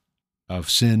brokenness of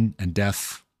sin and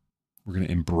death. We're going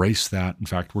to embrace that. In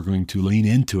fact, we're going to lean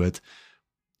into it.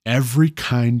 Every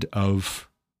kind of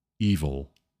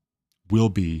evil will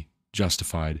be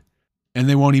justified, and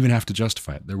they won't even have to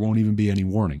justify it. There won't even be any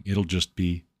warning. It'll just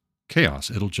be chaos.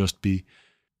 It'll just be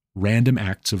random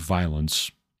acts of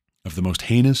violence of the most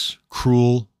heinous,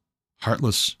 cruel,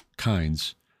 heartless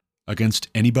kinds against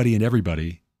anybody and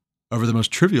everybody over the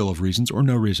most trivial of reasons or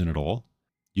no reason at all.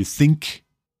 You think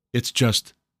it's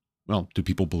just, well, do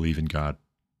people believe in God?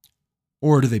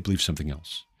 Or do they believe something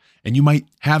else? And you might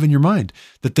have in your mind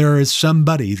that there is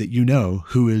somebody that you know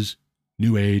who is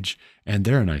New Age and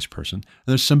they're a nice person. And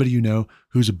there's somebody you know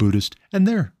who's a Buddhist and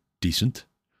they're decent.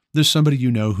 There's somebody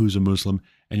you know who's a Muslim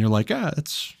and you're like,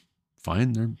 that's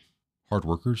fine. They're hard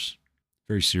workers,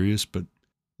 very serious, but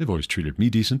they've always treated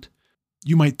me decent.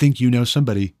 You might think you know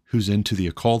somebody who's into the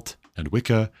occult and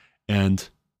Wicca and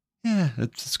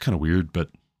it's kind of weird, but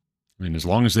I mean, as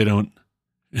long as they don't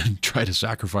try to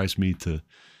sacrifice me to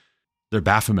their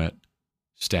Baphomet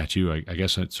statue, I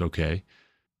guess it's okay.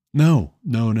 No.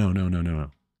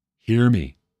 Hear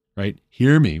me, right?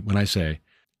 Hear me when I say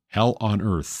hell on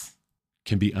earth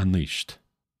can be unleashed.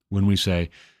 When we say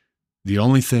the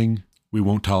only thing we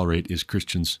won't tolerate is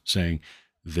Christians saying,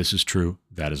 this is true,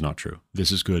 that is not true.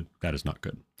 This is good, that is not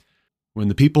good. When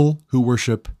the people who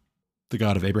worship the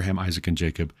God of Abraham, Isaac, and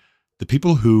Jacob, the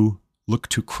people who look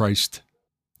to Christ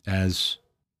as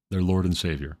their Lord and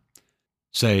Savior,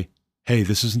 say, hey,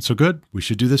 this isn't so good, we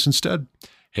should do this instead.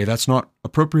 Hey, that's not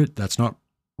appropriate, that's not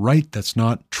right, that's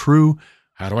not true.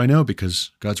 How do I know?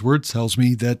 Because God's word tells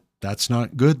me that that's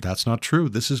not good, that's not true.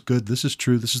 This is good, this is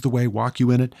true, this is the way, walk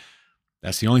you in it.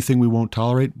 That's the only thing we won't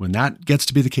tolerate. When that gets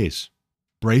to be the case,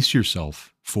 brace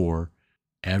yourself for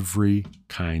every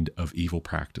kind of evil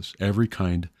practice, every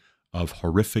kind of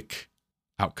horrific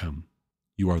outcome.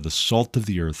 You are the salt of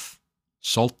the earth.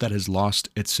 Salt that has lost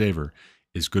its savor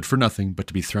is good for nothing but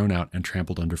to be thrown out and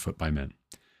trampled underfoot by men.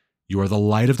 You are the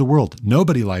light of the world.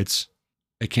 Nobody lights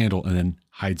a candle and then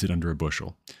hides it under a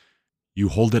bushel. You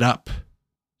hold it up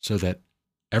so that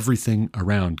everything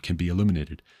around can be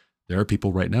illuminated. There are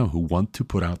people right now who want to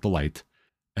put out the light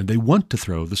and they want to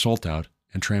throw the salt out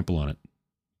and trample on it.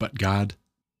 But God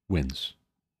wins.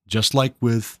 Just like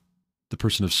with the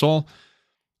person of Saul,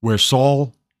 where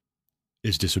Saul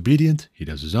is disobedient, he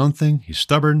does his own thing, he's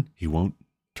stubborn, he won't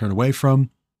turn away from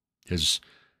his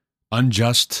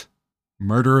unjust,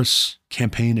 murderous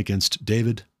campaign against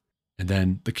David, and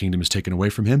then the kingdom is taken away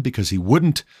from him because he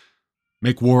wouldn't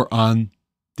make war on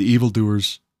the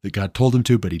evildoers that God told him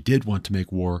to, but he did want to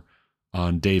make war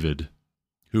on David,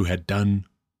 who had done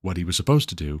what he was supposed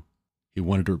to do. He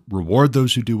wanted to reward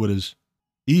those who do what is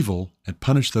evil and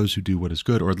punish those who do what is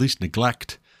good, or at least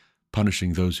neglect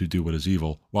punishing those who do what is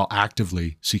evil while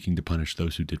actively seeking to punish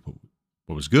those who did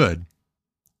what was good.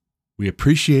 We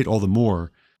appreciate all the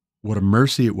more what a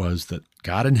mercy it was that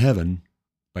God in heaven,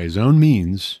 by his own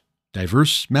means,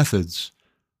 diverse methods,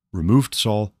 removed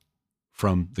Saul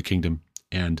from the kingdom.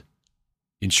 And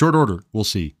in short order, we'll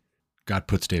see, God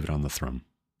puts David on the throne.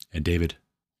 And David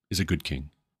is a good king.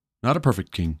 Not a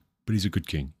perfect king, but he's a good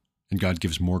king. And God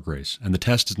gives more grace. And the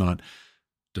test is not,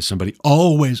 does somebody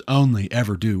always only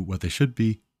ever do what they should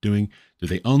be doing? Do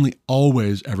they only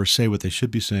always ever say what they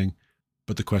should be saying?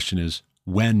 But the question is,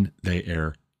 when they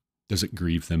err, does it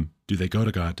grieve them? Do they go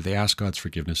to God? Do they ask God's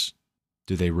forgiveness?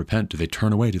 Do they repent? Do they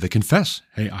turn away? Do they confess?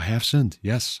 Hey, I have sinned.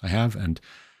 Yes, I have. And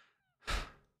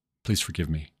please forgive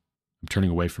me. I'm turning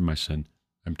away from my sin.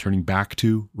 I'm turning back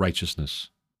to righteousness.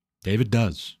 David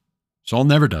does. Saul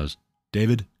never does.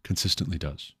 David consistently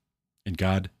does. And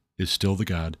God is still the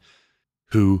God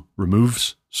who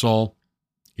removes Saul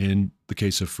in the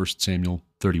case of 1 Samuel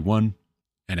 31.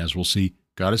 And as we'll see,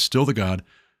 God is still the God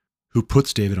who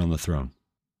puts David on the throne,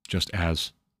 just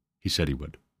as he said he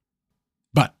would.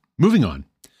 But moving on,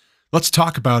 let's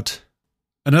talk about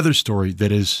another story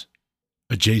that is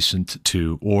adjacent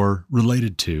to or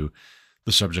related to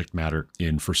the subject matter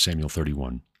in 1 Samuel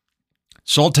 31.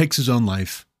 Saul takes his own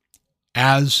life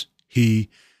as he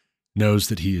knows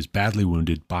that he is badly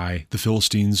wounded by the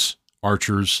Philistines'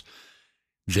 archers.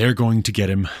 They're going to get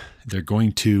him. They're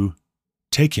going to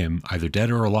take him, either dead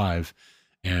or alive,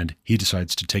 and he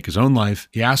decides to take his own life.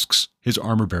 He asks his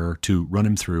armor bearer to run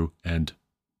him through and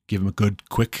give him a good,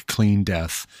 quick, clean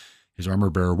death. His armor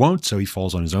bearer won't, so he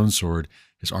falls on his own sword.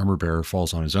 His armor bearer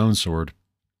falls on his own sword.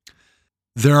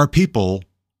 There are people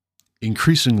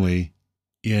increasingly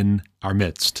in our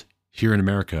midst here in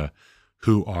America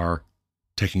who are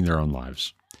taking their own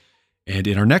lives. And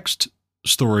in our next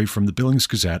story from the Billings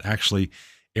Gazette, actually,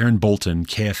 Aaron Bolton,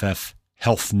 KFF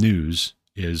Health News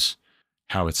is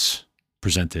how it's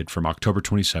presented, from October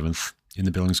 27th in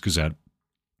the Billings Gazette.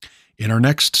 In our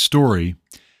next story,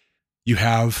 you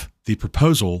have the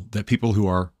proposal that people who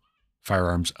are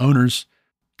firearms owners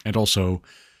and also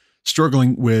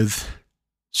struggling with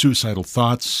suicidal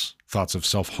thoughts, thoughts of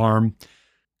self-harm,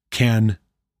 can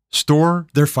store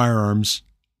their firearms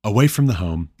away from the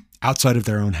home, outside of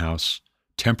their own house,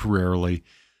 temporarily,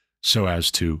 so as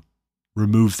to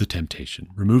remove the temptation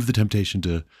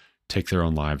to take their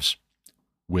own lives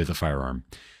with a firearm.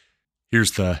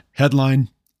 Here's the headline: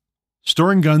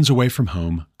 Storing guns away from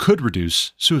home could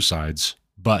reduce suicides,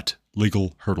 but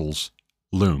legal hurdles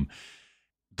loom.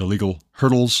 The legal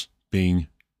hurdles being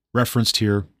referenced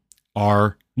here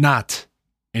are not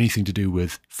anything to do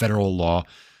with federal law,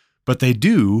 but they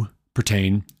do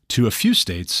pertain to a few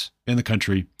states in the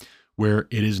country where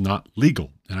it is not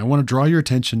legal. And I want to draw your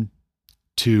attention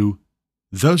to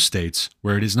those states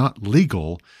where it is not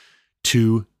legal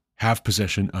to have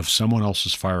possession of someone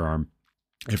else's firearm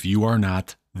if you are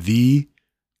not the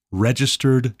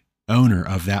registered owner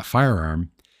of that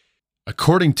firearm.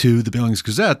 According to the Billings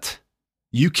Gazette,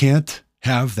 you can't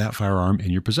have that firearm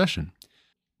in your possession.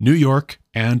 New York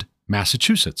and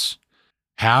Massachusetts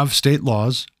have state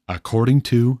laws, according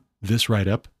to this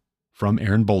write-up from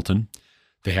Aaron Bolton.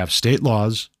 They have state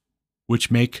laws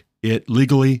which make it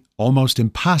legally almost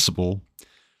impossible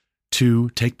to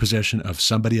take possession of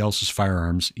somebody else's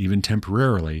firearms, even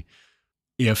temporarily,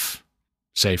 if,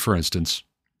 say, for instance,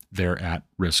 they're at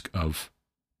risk of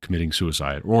committing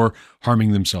suicide or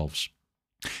harming themselves.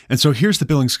 And so here's the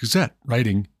Billings Gazette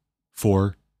writing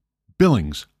for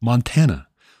Billings, Montana,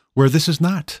 where this is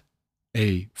not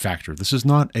a factor. This is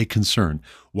not a concern.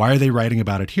 Why are they writing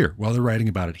about it here? Well, they're writing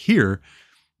about it here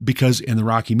because in the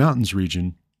Rocky Mountains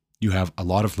region, you have a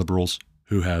lot of liberals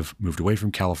who have moved away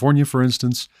from California, for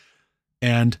instance,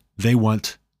 and they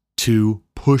want to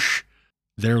push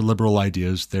their liberal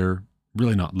ideas. They're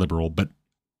really not liberal, but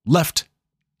left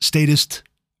statist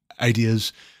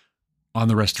ideas on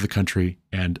the rest of the country,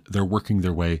 and they're working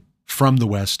their way from the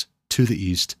West to the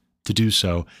East to do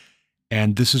so.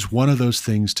 And this is one of those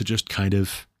things to just kind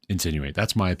of insinuate,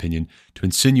 that's my opinion, to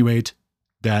insinuate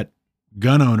that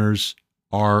gun owners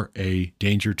are a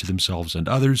danger to themselves and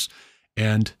others,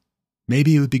 and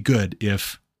maybe it would be good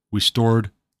if we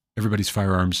stored everybody's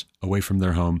firearms away from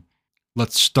their home.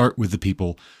 Let's start with the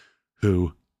people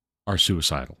who are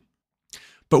suicidal.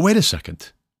 But wait a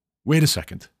second.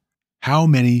 How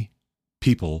many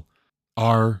people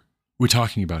are we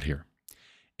talking about here?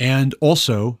 And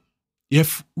also,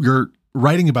 if you're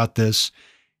writing about this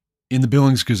in the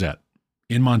Billings Gazette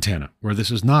in Montana, where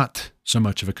this is not so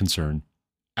much of a concern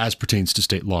as pertains to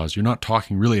state laws. You're not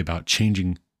talking really about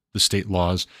changing the state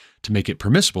laws to make it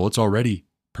permissible. It's already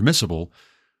permissible.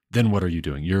 Then what are you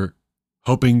doing? You're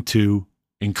hoping to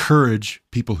encourage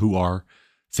people who are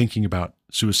thinking about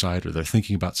suicide or they're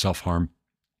thinking about self-harm,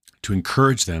 to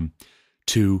encourage them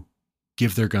to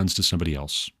give their guns to somebody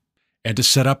else and to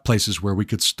set up places where we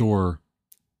could store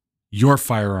your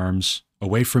firearms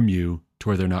away from you to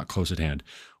where they're not close at hand.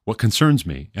 What concerns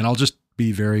me, and I'll just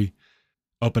be very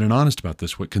open and honest about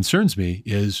this, what concerns me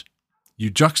is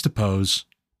you juxtapose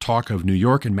talk of New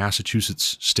York and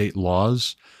Massachusetts state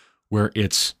laws where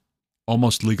it's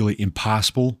almost legally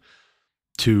impossible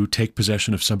to take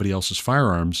possession of somebody else's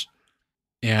firearms.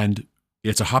 And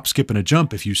it's a hop, skip, and a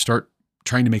jump if you start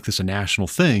trying to make this a national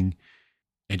thing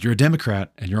and you're a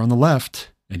Democrat and you're on the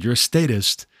left and you're a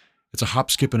statist. It's a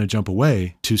hop, skip, and a jump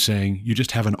away to saying you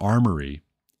just have an armory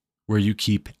where you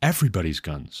keep everybody's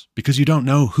guns because you don't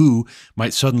know who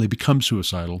might suddenly become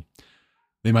suicidal.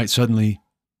 They might suddenly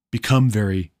become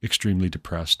very extremely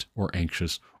depressed or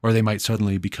anxious, or they might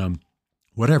suddenly become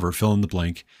whatever, fill in the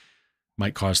blank,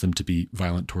 might cause them to be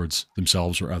violent towards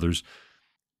themselves or others.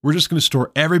 We're just going to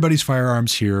store everybody's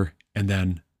firearms here, and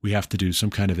then we have to do some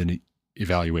kind of an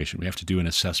evaluation. We have to do an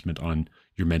assessment on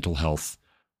your mental health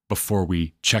before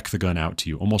we check the gun out to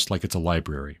you, almost like it's a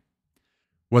library.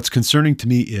 What's concerning to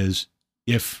me is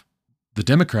if the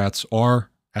Democrats are,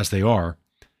 as they are,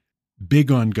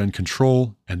 big on gun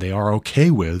control and they are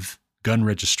okay with gun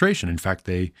registration. In fact,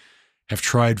 they have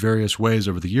tried various ways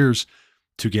over the years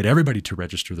to get everybody to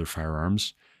register their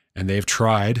firearms. And they've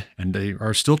tried, and they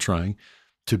are still trying,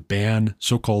 to ban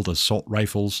so-called assault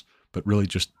rifles, but really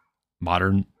just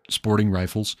modern sporting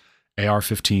rifles,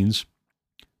 AR-15s.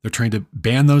 They're trying to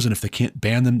ban those, and if they can't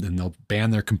ban them, then they'll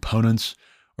ban their components,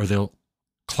 or they'll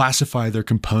classify their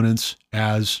components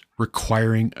as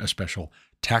requiring a special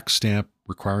tax stamp,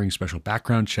 requiring special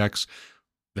background checks.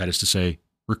 That is to say,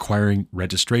 requiring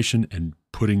registration and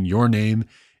putting your name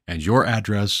and your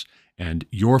address and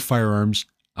your firearms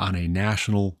on a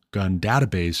national gun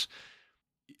database.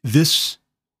 This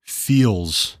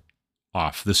feels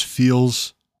off. This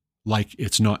feels like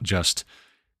it's not just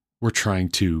we're trying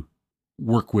to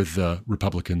work with the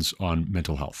Republicans on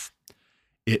mental health.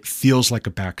 It feels like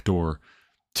a backdoor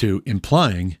to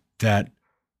implying that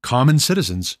common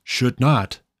citizens should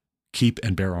not keep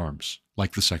and bear arms,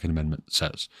 like the Second Amendment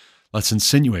says. Let's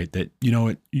insinuate that,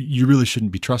 you really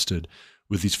shouldn't be trusted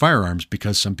with these firearms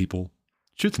because some people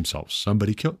shoot themselves.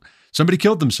 Somebody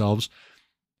killed themselves,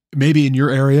 maybe in your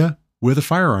area with a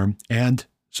firearm, and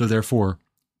so therefore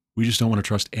we just don't want to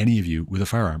trust any of you with a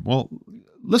firearm. Well,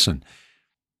 listen,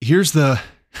 here's the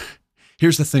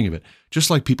thing of it. Just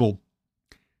like people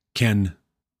can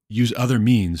use other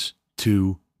means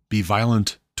to be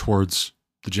violent towards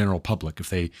the general public, if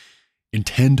they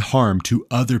intend harm to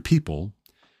other people,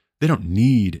 they don't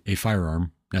need a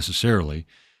firearm necessarily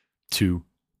to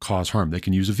cause harm. They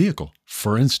can use a vehicle,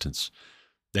 for instance.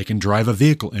 They can drive a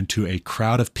vehicle into a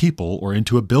crowd of people or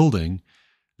into a building.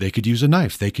 They could use a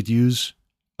knife. They could use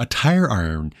a tire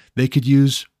iron. They could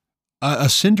use a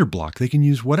cinder block. They can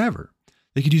use whatever.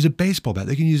 They could use a baseball bat.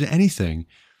 They can use anything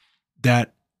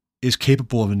that is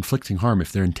capable of inflicting harm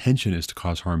if their intention is to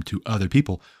cause harm to other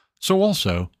people. So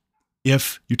also,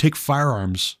 if you take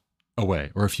firearms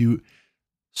away, or if you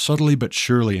subtly but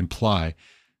surely imply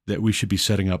that we should be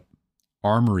setting up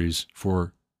armories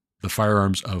for the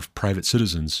firearms of private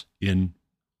citizens in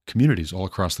communities all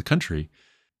across the country,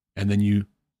 and then you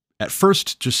at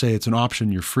first just say it's an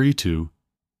option you're free to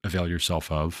avail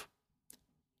yourself of,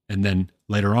 and then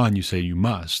later on you say you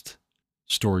must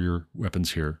store your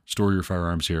weapons here, store your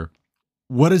firearms here.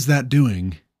 What is that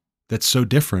doing that's so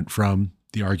different from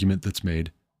the argument that's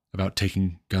made about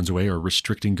taking guns away or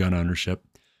restricting gun ownership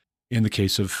in the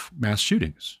case of mass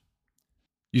shootings?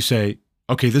 You say,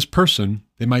 okay, this person,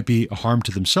 they might be a harm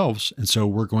to themselves, and so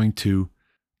we're going to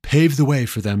pave the way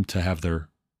for them to have their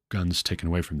guns taken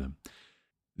away from them.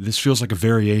 This feels like a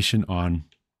variation on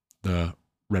the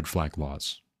red flag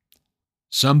laws.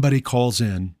 Somebody calls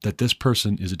in that this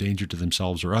person is a danger to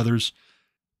themselves or others,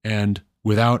 and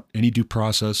without any due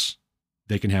process,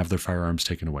 they can have their firearms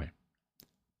taken away.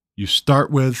 You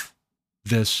start with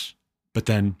this, but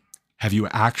then have you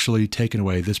actually taken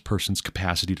away this person's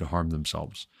capacity to harm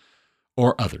themselves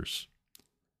or others?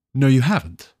 No, you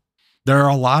haven't. There are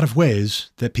a lot of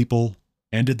ways that people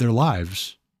ended their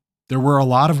lives. There were a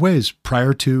lot of ways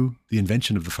prior to the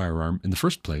invention of the firearm in the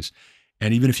first place.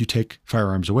 And even if you take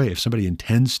firearms away, if somebody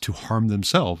intends to harm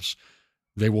themselves,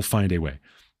 they will find a way.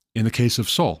 In the case of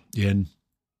Saul, in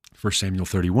 1 Samuel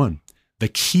 31, The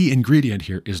key ingredient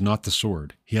here is not the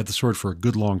sword. He had the sword for a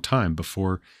good long time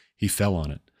before he fell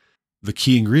on it. The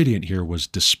key ingredient here was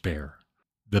despair.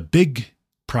 The big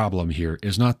problem here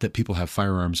is not that people have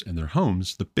firearms in their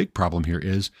homes. The big problem here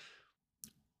is,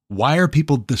 why are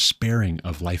people despairing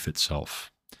of life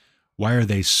itself? Why are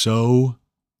they so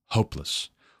hopeless?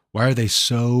 Why are they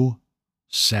so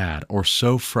sad or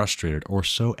so frustrated or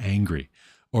so angry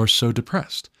or so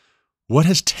depressed? What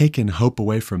has taken hope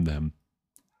away from them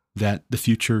that the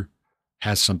future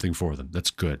has something for them that's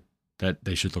good, that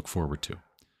they should look forward to?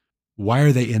 Why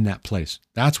are they in that place?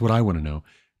 That's what I want to know.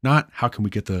 Not how can we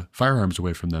get the firearms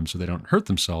away from them so they don't hurt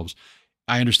themselves.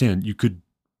 I understand you could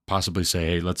possibly say,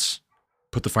 hey, let's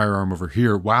put the firearm over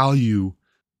here while you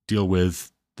deal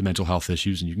with the mental health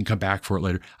issues and you can come back for it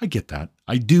later. I get that.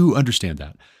 I do understand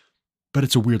that. But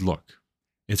it's a weird look.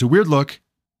 It's a weird look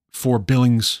for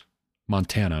Billings,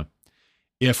 Montana,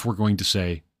 if we're going to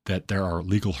say that there are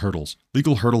legal hurdles.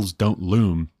 Legal hurdles don't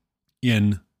loom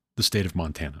in the state of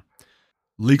Montana.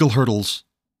 Legal hurdles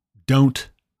don't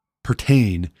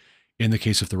pertain in the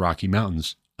case of the Rocky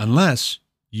Mountains unless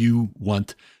you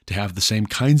want to have the same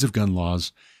kinds of gun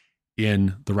laws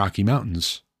in the Rocky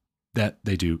Mountains that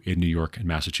they do in New York and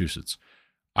Massachusetts.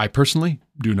 I personally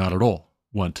do not at all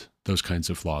want those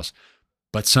kinds of laws,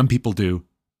 but some people do,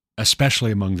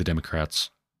 especially among the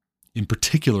Democrats, in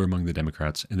particular among the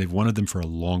Democrats, and they've wanted them for a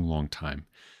long, long time.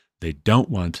 They don't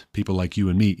want people like you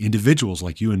and me, individuals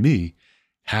like you and me,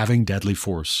 having deadly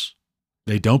force.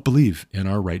 They don't believe in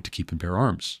our right to keep and bear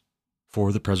arms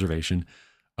for the preservation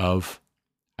of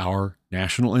our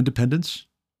national independence.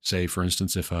 Say, for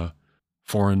instance, if a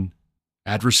foreign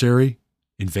adversary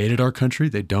invaded our country,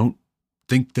 they don't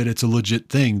think that it's a legit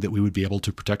thing that we would be able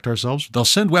to protect ourselves. They'll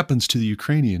send weapons to the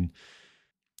Ukrainian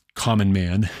common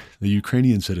man, the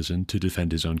Ukrainian citizen, to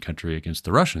defend his own country against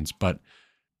the Russians. But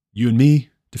you and me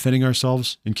defending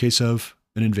ourselves in case of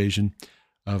an invasion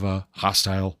of a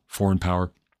hostile foreign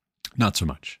power, not so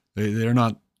much. They're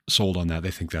not sold on that.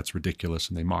 They think that's ridiculous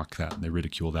and they mock that and they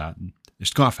ridicule that and they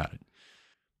scoff at it.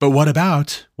 But what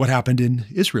about what happened in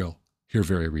Israel here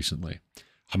very recently?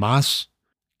 Hamas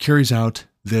carries out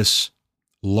this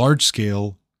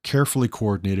large-scale, carefully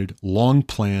coordinated,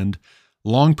 long-planned,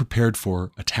 long-prepared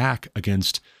for attack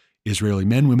against Israeli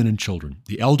men, women, and children,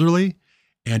 the elderly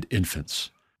and infants,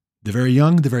 the very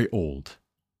young, the very old,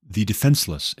 the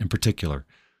defenseless in particular.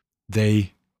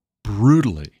 They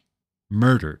brutally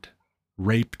murdered,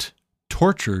 raped,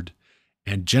 tortured,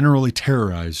 and generally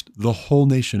terrorized the whole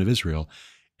nation of Israel.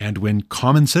 And when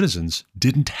common citizens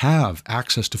didn't have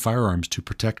access to firearms to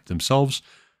protect themselves,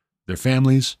 their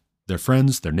families, their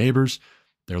friends, their neighbors,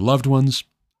 their loved ones,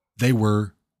 they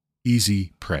were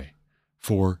easy prey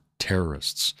for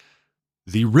terrorists.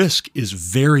 The risk is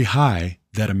very high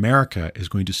that America is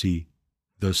going to see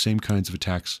those same kinds of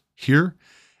attacks here.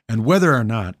 And whether or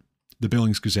not the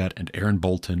Billings Gazette and Aaron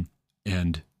Bolton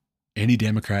and any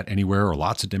Democrat anywhere, or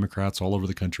lots of Democrats all over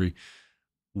the country,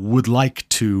 would like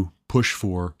to push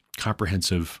for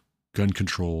comprehensive gun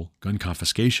control, gun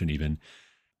confiscation even,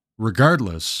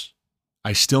 regardless,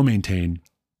 I still maintain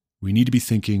we need to be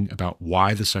thinking about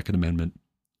why the Second Amendment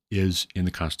is in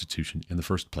the Constitution in the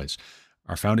first place.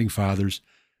 Our founding fathers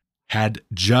had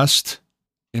just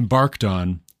embarked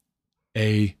on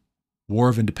a war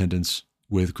of independence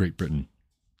with Great Britain,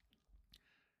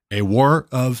 a war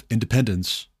of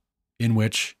independence in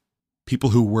which people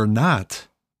who were not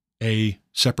a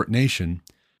separate nation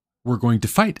were going to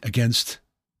fight against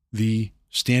the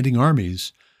standing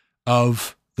armies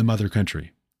of the mother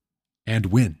country and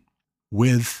win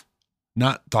with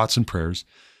not thoughts and prayers,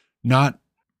 not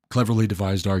cleverly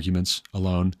devised arguments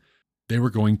alone. They were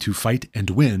going to fight and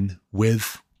win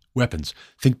with weapons.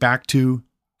 Think back to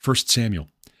 1 Samuel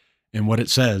and what it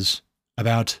says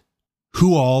about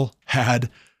who all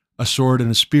had a sword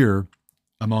and a spear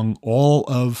among all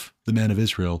of the men of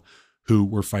Israel who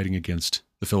were fighting against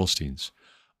the Philistines.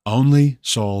 Only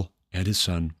Saul and his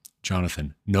son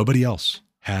Jonathan. Nobody else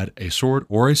had a sword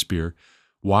or a spear.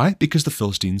 Why? Because the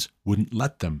Philistines wouldn't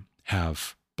let them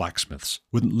have blacksmiths,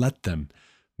 wouldn't let them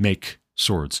make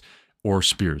swords or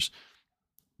spears.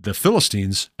 The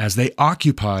Philistines, as they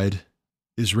occupied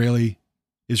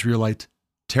Israelite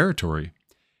territory,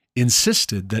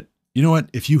 insisted that, you know what,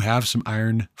 if you have some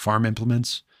iron farm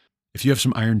implements, if you have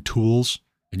some iron tools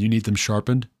and you need them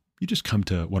sharpened, you just come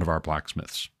to one of our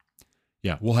blacksmiths.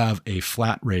 Yeah, we'll have a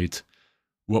flat rate.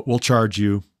 We'll charge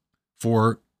you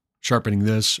for sharpening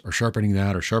this or sharpening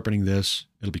that or sharpening this.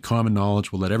 It'll be common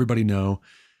knowledge. We'll let everybody know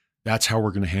that's how we're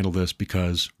going to handle this.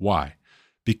 Because why?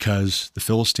 Because the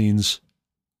Philistines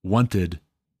wanted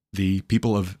the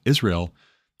people of Israel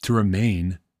to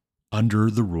remain under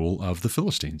the rule of the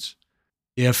Philistines.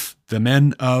 If the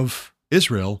men of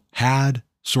Israel had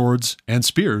swords and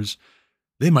spears,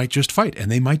 they might just fight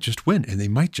and they might just win and they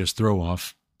might just throw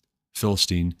off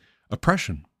Philistine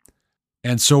oppression.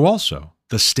 And so also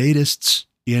the statists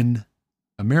in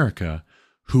America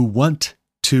who want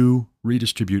to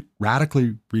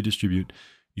radically redistribute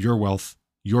your wealth,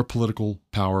 your political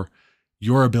power,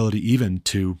 your ability even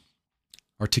to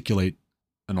articulate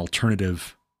an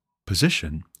alternative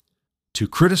position, to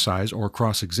criticize or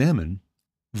cross-examine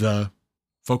the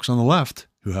folks on the left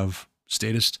who have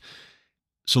statist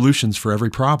solutions for every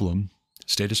problem,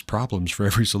 statist problems for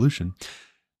every solution.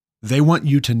 They want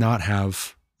you to not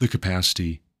have the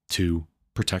capacity to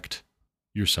protect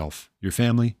yourself, your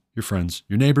family, your friends,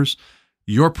 your neighbors,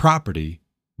 your property,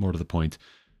 more to the point.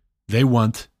 They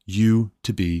want you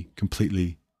to be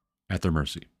completely at their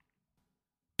mercy.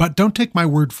 But don't take my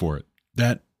word for it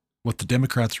that what the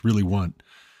Democrats really want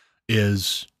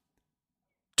is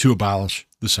to abolish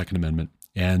the Second Amendment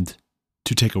and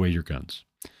to take away your guns.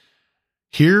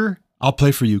 Here, I'll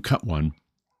play for you cut one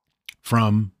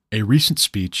from a recent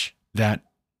speech that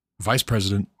Vice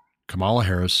President Kamala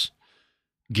Harris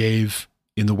gave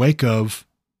in the wake of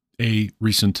a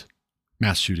recent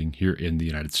mass shooting here in the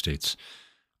United States.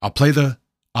 I'll play the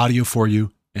audio for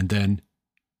you, and then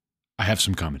I have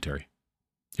some commentary.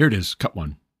 Here it is, cut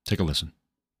one. Take a listen.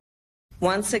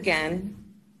 Once again,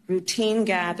 routine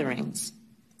gatherings,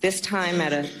 this time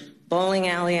at a bowling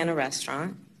alley and a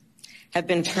restaurant, have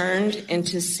been turned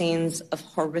into scenes of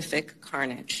horrific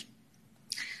carnage.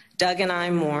 Doug and I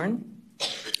mourn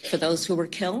for those who were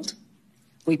killed.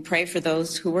 We pray for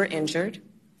those who were injured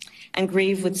and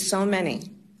grieve with so many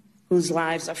whose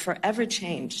lives are forever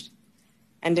changed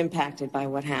and impacted by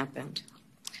what happened.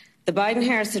 The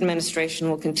Biden-Harris administration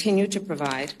will continue to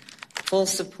provide full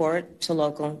support to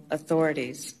local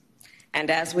authorities. And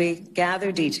as we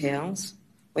gather details,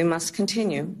 we must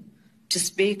continue to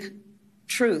speak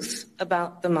truth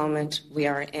about the moment we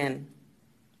are in.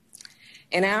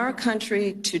 In our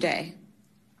country today,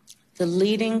 the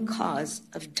leading cause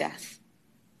of death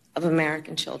of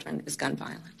American children is gun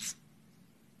violence.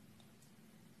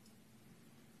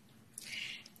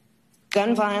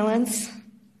 Gun violence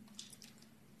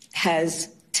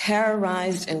has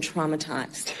terrorized and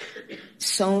traumatized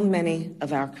so many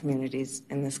of our communities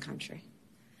in this country.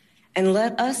 And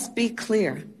let us be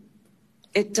clear,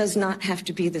 it does not have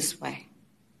to be this way,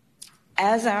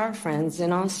 as our friends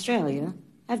in Australia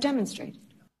have demonstrated.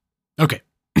 Okay.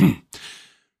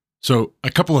 So a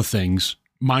couple of things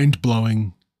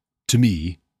mind-blowing to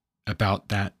me about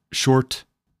that short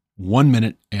 1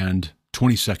 minute and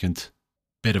 20-second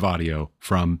bit of audio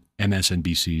from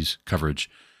MSNBC's coverage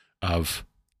of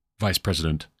Vice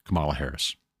President Kamala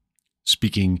Harris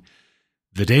speaking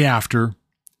the day after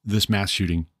this mass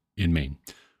shooting in Maine.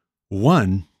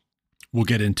 One we'll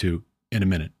get into in a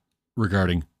minute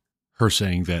regarding her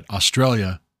saying that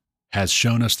Australia has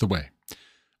shown us the way.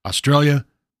 Australia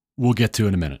we'll get to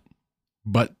in a minute.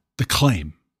 But the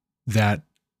claim that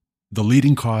the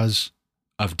leading cause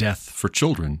of death for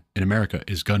children in America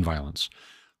is gun violence.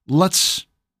 Let's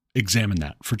examine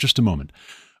that for just a moment.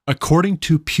 According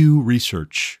to Pew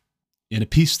Research, in a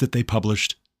piece that they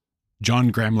published,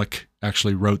 John Gramlich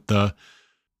actually wrote the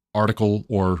article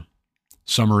or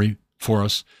summary for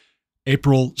us,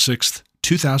 April 6th,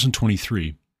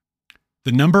 2023,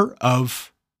 the number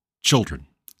of children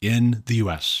in the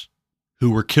U.S. who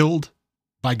were killed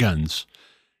by guns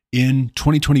in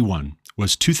 2021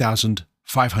 was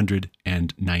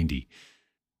 2,590.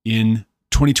 In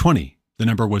 2020, the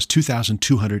number was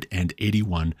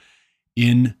 2,281.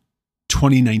 In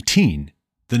 2019,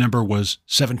 the number was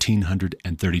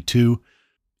 1,732.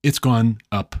 It's gone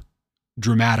up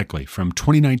dramatically from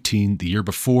 2019, the year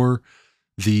before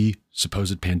the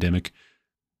supposed pandemic,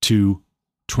 to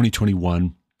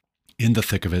 2021, in the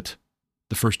thick of it,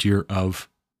 the first year of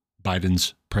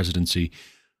Biden's presidency.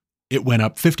 It went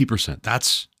up 50%.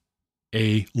 That's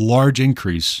a large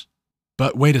increase.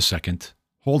 But wait a second.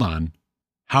 Hold on.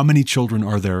 How many children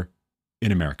are there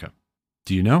in America?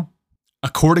 Do you know?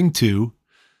 According to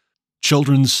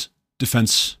Children's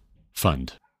Defense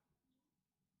Fund,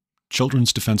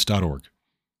 childrensdefense.org,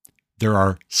 there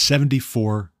are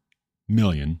 74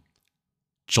 million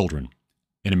children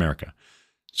in America.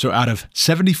 So out of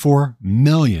 74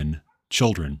 million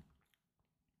children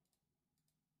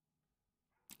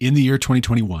in the year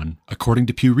 2021, according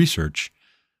to Pew Research,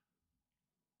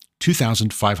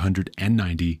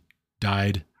 2,590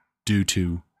 died due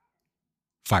to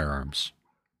firearms.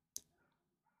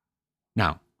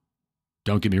 Now,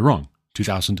 don't get me wrong,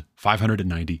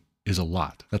 2,590 is a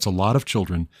lot. That's a lot of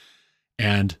children,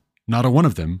 and not a one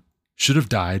of them should have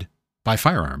died by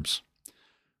firearms.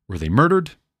 Were they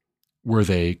murdered? Were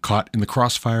they caught in the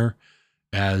crossfire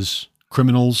as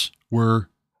criminals were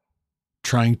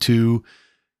trying to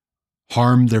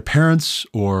harm their parents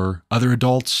or other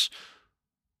adults?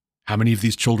 How many of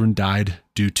these children died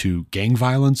due to gang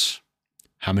violence?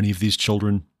 How many of these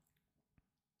children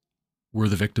were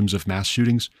the victims of mass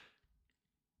shootings?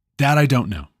 That I don't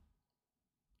know.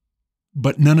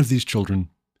 But none of these children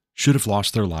should have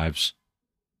lost their lives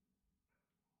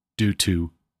due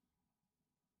to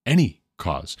any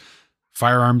cause.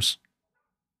 Firearms.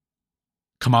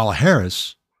 Kamala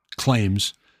Harris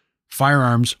claims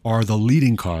firearms are the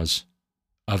leading cause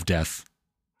of death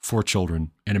for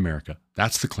children in America.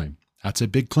 That's the claim. That's a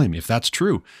big claim. If that's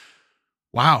true,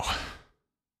 wow,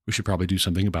 we should probably do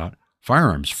something about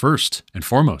firearms first and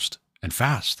foremost and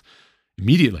fast.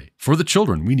 Immediately. For the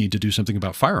children, we need to do something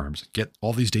about firearms. Get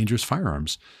all these dangerous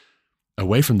firearms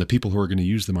away from the people who are going to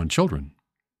use them on children.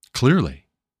 Clearly,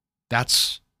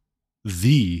 that's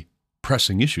the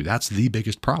pressing issue. That's the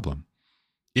biggest problem.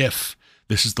 If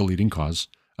this is the leading cause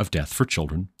of death for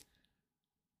children,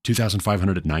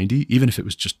 2,590, even if it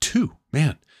was just two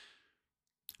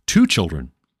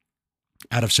children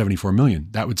out of 74 million,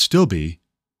 that would still be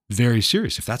very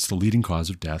serious if that's the leading cause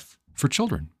of death for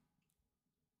children.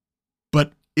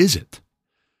 But is it?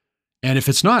 And if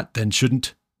it's not, then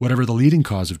shouldn't whatever the leading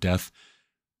cause of death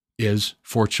is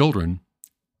for children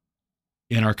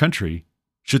in our country,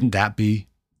 shouldn't that be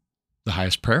the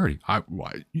highest priority?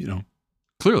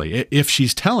 Clearly, if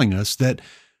she's telling us that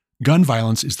gun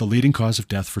violence is the leading cause of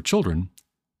death for children,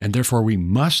 and therefore we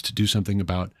must do something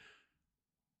about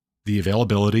the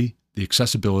availability, the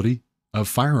accessibility of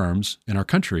firearms in our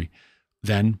country,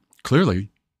 then clearly,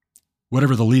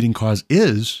 whatever the leading cause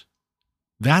is,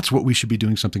 that's what we should be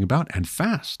doing something about, and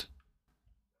fast.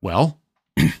 Well,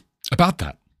 about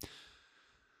that.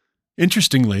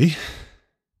 Interestingly,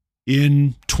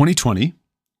 in 2020,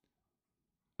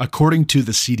 according to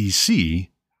the CDC,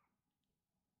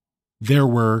 there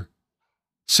were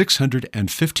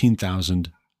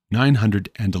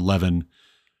 615,911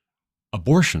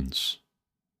 abortions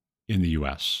in the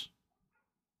U.S.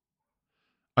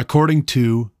 According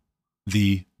to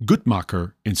the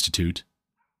Guttmacher Institute,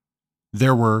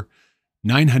 there were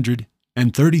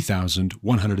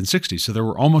 930,160. So there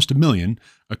were almost a million,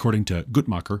 according to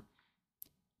Guttmacher.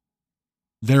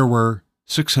 There were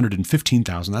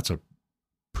 615,000. That's a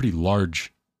pretty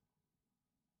large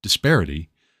disparity.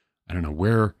 I don't know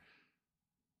where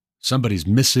somebody's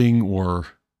missing or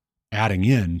adding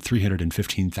in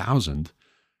 315,000,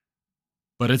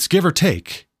 but it's give or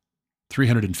take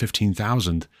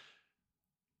 315,000,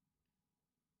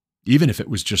 even if it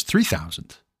was just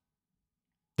 3,000.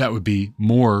 That would be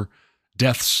more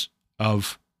deaths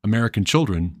of American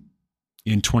children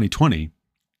in 2020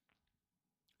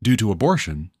 due to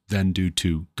abortion than due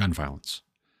to gun violence.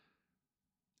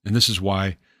 And this is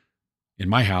why in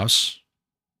my house,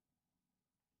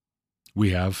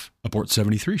 we have Abort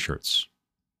 73 shirts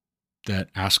that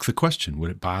ask the question, would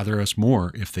it bother us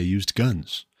more if they used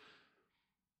guns?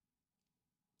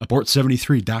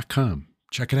 Abort73.com.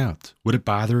 Check it out. Would it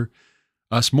bother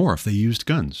us more if they used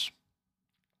guns?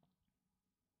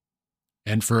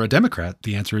 And for a Democrat,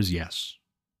 the answer is yes.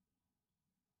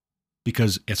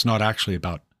 Because it's not actually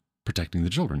about protecting the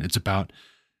children. It's about,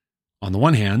 on the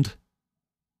one hand,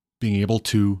 being able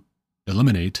to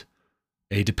eliminate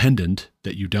a dependent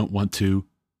that you don't want to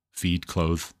feed,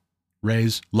 clothe,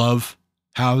 raise, love,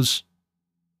 house,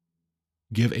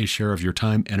 give a share of your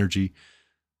time, energy,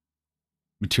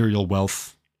 material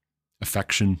wealth,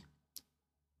 affection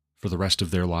for the rest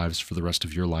of their lives, for the rest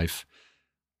of your life.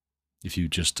 If you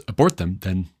just abort them,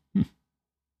 then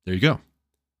there you go.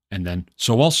 And then,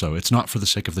 so also, it's not for the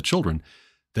sake of the children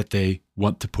that they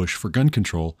want to push for gun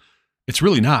control. It's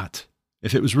really not.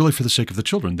 If it was really for the sake of the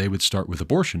children, they would start with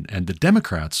abortion. And the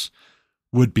Democrats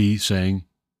would be saying,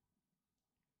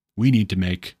 we need to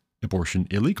make abortion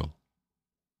illegal.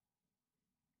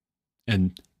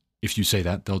 And if you say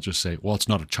that, they'll just say, well, it's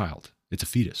not a child. It's a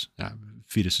fetus.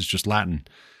 Fetus is just Latin.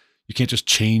 You can't just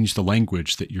change the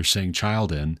language that you're saying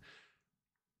child in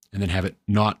and then have it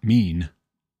not mean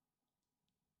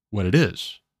what it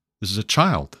is. This is a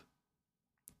child.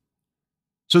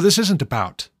 So this isn't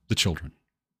about the children.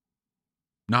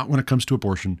 Not when it comes to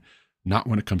abortion, not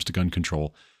when it comes to gun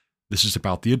control. This is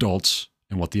about the adults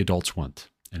and what the adults want.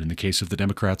 And in the case of the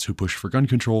Democrats who push for gun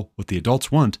control, what the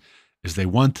adults want is they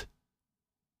want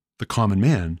the common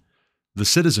man, the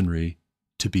citizenry,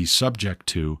 to be subject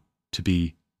to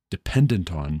be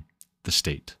dependent on the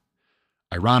state.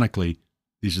 Ironically,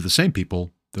 these are the same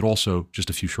people that also, just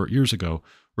a few short years ago,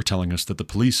 were telling us that the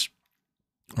police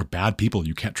or bad people.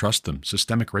 You can't trust them.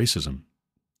 Systemic racism.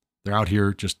 They're out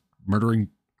here just murdering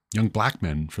young black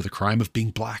men for the crime of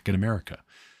being black in America.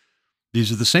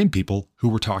 These are the same people who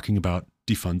were talking about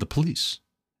defund the police,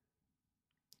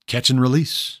 catch and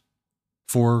release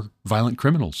for violent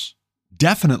criminals,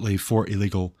 definitely for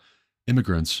illegal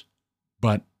immigrants,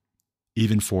 but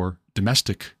even for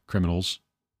domestic criminals,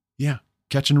 yeah,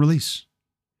 catch and release.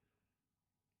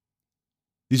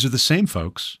 These are the same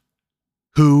folks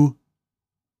who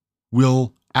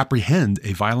will apprehend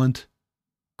a violent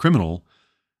criminal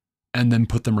and then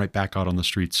put them right back out on the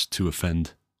streets to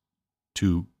offend,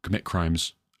 to commit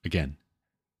crimes again.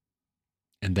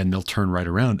 And then they'll turn right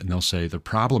around and they'll say, the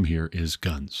problem here is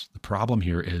guns. The problem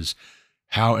here is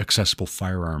how accessible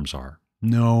firearms are.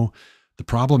 No, the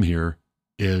problem here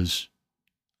is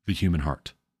the human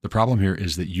heart. The problem here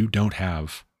is that you don't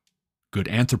have good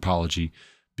anthropology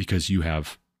because you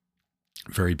have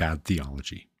very bad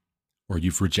theology, or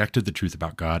you've rejected the truth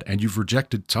about God and you've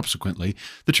rejected subsequently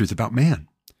the truth about man.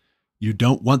 You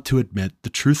don't want to admit the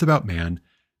truth about man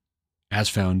as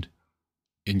found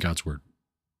in God's word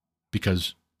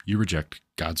because you reject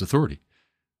God's authority.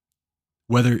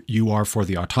 Whether you are for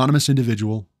the autonomous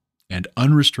individual and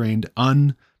unrestrained,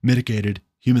 unmitigated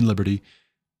human liberty,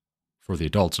 for the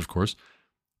adults, of course,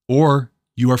 or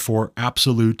you are for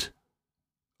absolute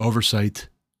oversight,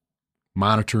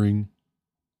 monitoring,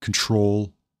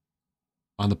 control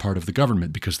on the part of the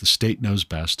government because the state knows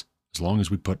best. As long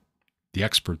as we put the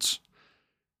experts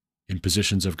in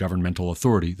positions of governmental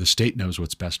authority, the state knows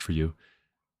what's best for you.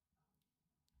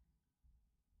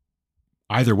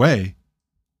 Either way,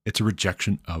 it's a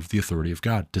rejection of the authority of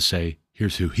God to say,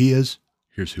 here's who he is,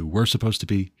 here's who we're supposed to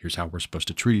be, here's how we're supposed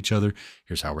to treat each other,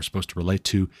 here's how we're supposed to relate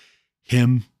to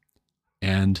him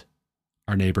and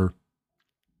our neighbor.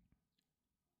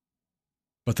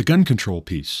 But the gun control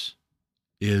piece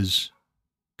is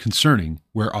concerning,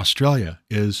 where Australia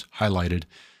is highlighted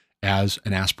as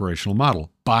an aspirational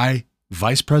model by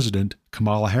Vice President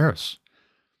Kamala Harris,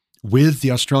 with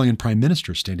the Australian Prime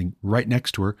Minister standing right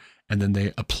next to her, and then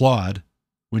they applaud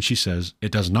when she says,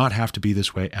 it does not have to be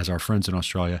this way, as our friends in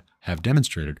Australia have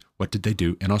demonstrated. What did they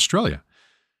do in Australia?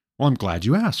 Well, I'm glad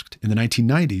you asked. In the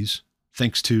 1990s,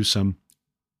 thanks to some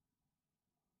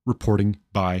reporting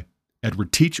by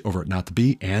Edward Teach over at Not the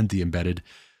Bee and the embedded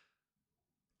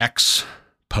X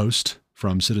post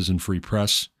from Citizen Free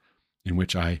Press, in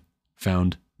which I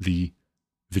found the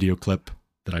video clip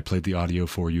that I played the audio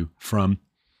for you from.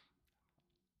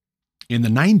 In the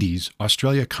 90s,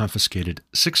 Australia confiscated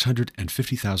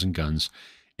 650,000 guns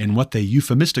in what they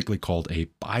euphemistically called a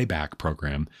buyback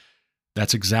program.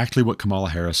 That's exactly what Kamala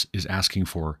Harris is asking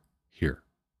for here.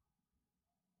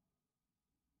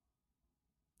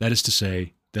 That is to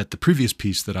say that the previous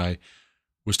piece that I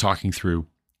was talking through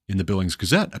in the Billings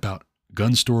Gazette about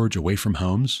gun storage away from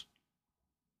homes,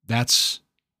 that's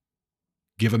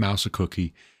give a mouse a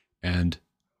cookie and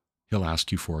he'll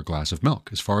ask you for a glass of milk,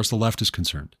 as far as the left is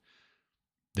concerned.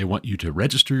 They want you to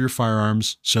register your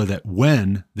firearms so that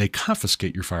when they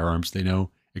confiscate your firearms, they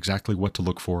know exactly what to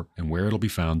look for and where it'll be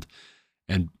found.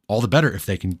 And all the better if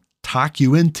they can talk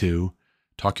your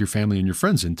family and your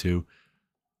friends into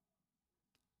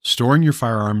storing your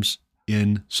firearms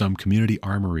in some community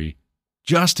armory,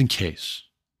 just in case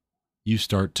you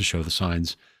start to show the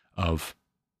signs of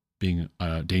being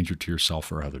a danger to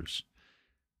yourself or others.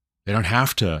 They don't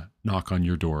have to knock on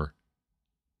your door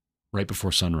right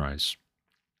before sunrise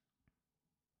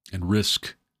and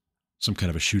risk some kind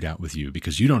of a shootout with you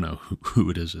because you don't know who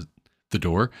it is at the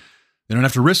door. They don't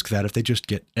have to risk that if they just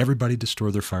get everybody to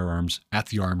store their firearms at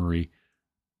the armory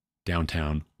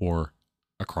downtown or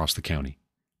across the county.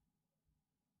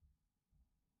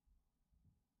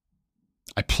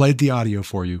 I played the audio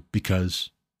for you because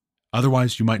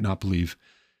otherwise you might not believe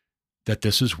that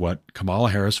this is what Kamala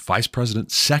Harris, Vice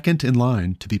President, second in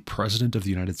line to be President of the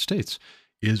United States,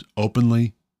 is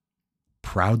openly,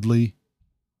 proudly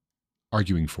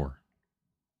arguing for.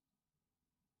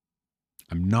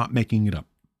 I'm not making it up.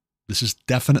 This is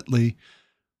definitely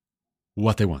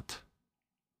what they want.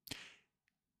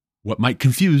 What might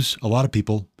confuse a lot of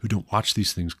people who don't watch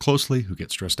these things closely, who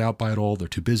get stressed out by it all, they're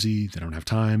too busy, they don't have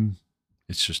time,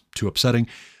 it's just too upsetting.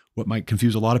 What might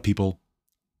confuse a lot of people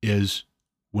is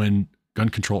when gun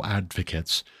control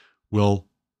advocates will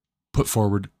put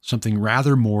forward something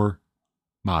rather more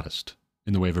modest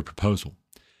in the way of a proposal.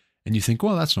 And you think,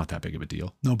 well, that's not that big of a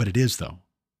deal. No, but it is, though.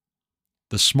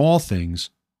 The small things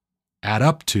add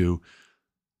up to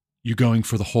you going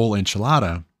for the whole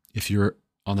enchilada. If you're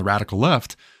on the radical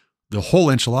left, the whole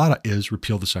enchilada is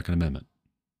repeal the Second Amendment,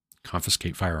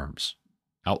 confiscate firearms,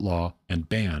 outlaw and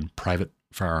ban private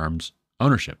firearms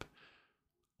ownership.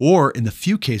 Or in the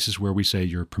few cases where we say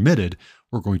you're permitted,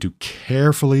 we're going to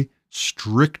carefully,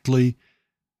 strictly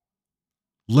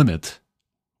limit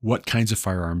what kinds of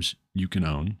firearms you can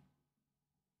own.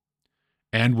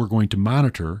 And we're going to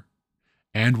monitor,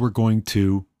 and we're going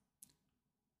to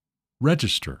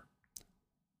register.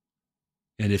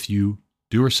 And if you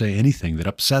do or say anything that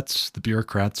upsets the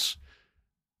bureaucrats,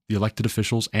 the elected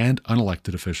officials and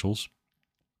unelected officials,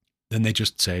 then they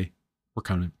just say, we're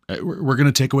going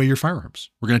to take away your firearms.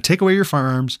 We're going to take away your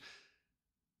firearms.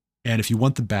 And if you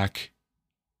want them back,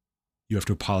 you have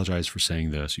to apologize for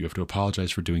saying this. You have to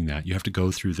apologize for doing that. You have to go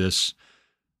through this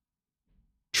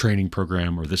training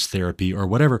program or this therapy or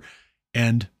whatever.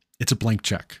 And it's a blank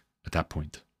check at that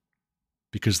point.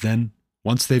 Because then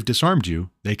once they've disarmed you,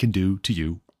 they can do to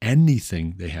you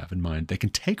anything they have in mind. They can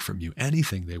take from you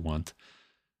anything they want.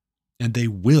 And they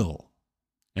will.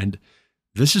 And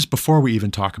this is before we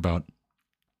even talk about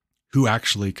who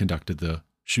actually conducted the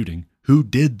shooting, who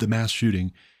did the mass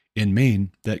shooting in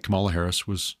Maine that Kamala Harris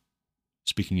was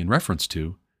speaking in reference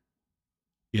to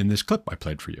in this clip I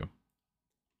played for you.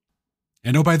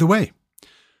 And oh, by the way,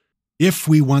 if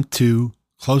we want to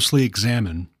closely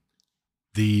examine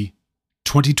the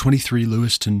 2023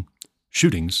 Lewiston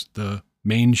shootings, the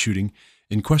Maine shooting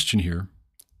in question here,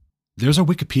 there's a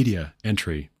Wikipedia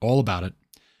entry all about it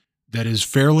that is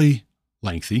fairly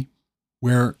lengthy,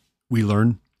 where we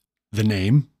learn the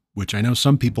name, which I know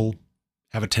some people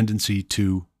have a tendency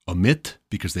to omit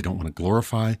because they don't want to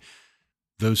glorify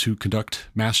those who conduct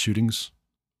mass shootings.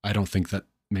 I don't think that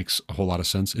makes a whole lot of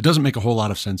sense. It doesn't make a whole lot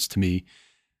of sense to me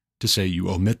to say you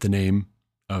omit the name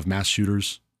of mass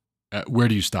shooters. Where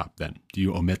do you stop then? Do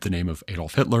you omit the name of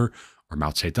Adolf Hitler or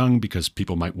Mao Zedong because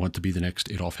people might want to be the next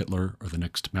Adolf Hitler or the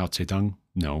next Mao Zedong?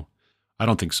 No, I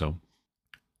don't think so.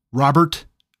 Robert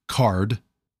Card,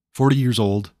 40 years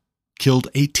old, killed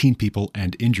 18 people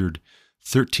and injured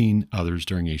 13 others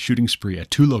during a shooting spree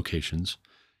at 2 locations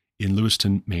in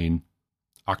Lewiston, Maine,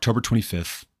 October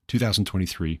 25th,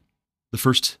 2023. The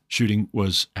first shooting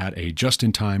was at a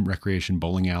just-in-time recreation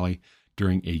bowling alley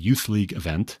during a youth league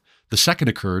event. The second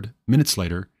occurred minutes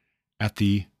later at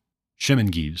the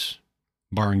Chemengives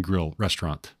Bar and Grill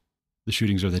restaurant. The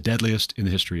shootings are the deadliest in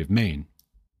the history of Maine.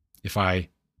 If I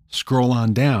scroll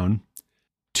on down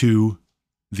to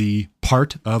the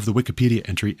part of the Wikipedia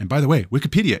entry, and by the way,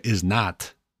 Wikipedia is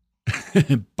not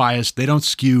biased. They don't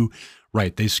skew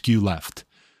right. They skew left.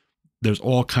 There's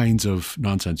all kinds of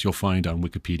nonsense you'll find on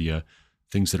Wikipedia,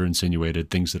 things that are insinuated,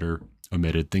 things that are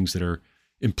omitted, things that are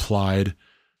implied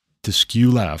to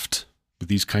skew left with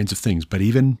these kinds of things. But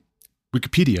even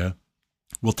Wikipedia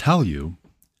will tell you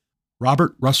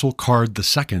Robert Russell Card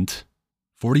II,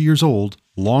 40 years old,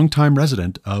 longtime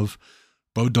resident of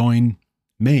Bowdoin,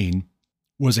 Maine,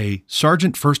 was a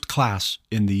sergeant first class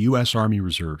in the U.S. Army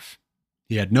Reserve.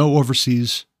 He had no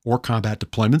overseas or combat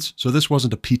deployments, so this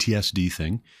wasn't a PTSD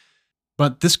thing.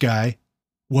 But this guy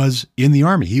was in the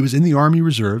Army. He was in the Army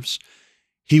Reserves.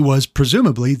 He was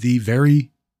presumably the very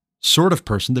sort of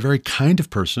person, the very kind of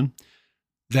person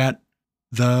that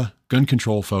the gun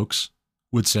control folks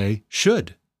would say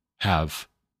should have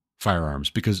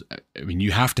firearms. Because, I mean,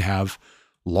 you have to have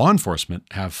law enforcement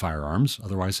have firearms.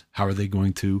 Otherwise, how are they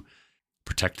going to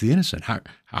protect the innocent? How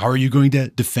are you going to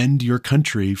defend your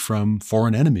country from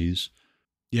foreign enemies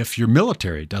if your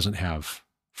military doesn't have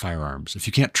firearms? If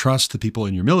you can't trust the people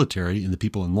in your military and the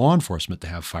people in law enforcement to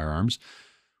have firearms,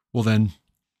 well, then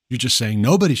you're just saying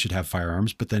nobody should have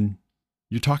firearms, but then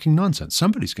you're talking nonsense.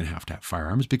 Somebody's going to have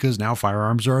firearms because now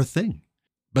firearms are a thing.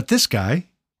 But this guy,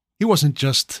 he wasn't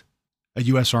just a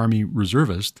U.S. Army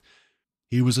reservist.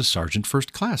 He was a sergeant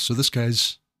first class. So this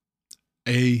guy's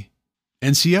a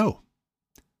NCO.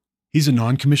 He's a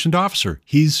non-commissioned officer.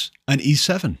 He's an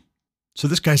E7. So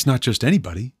this guy's not just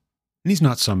anybody. And he's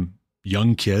not some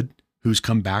young kid who's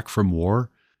come back from war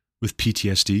with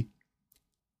PTSD.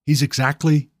 He's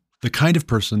exactly the kind of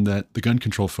person that the gun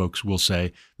control folks will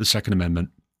say the Second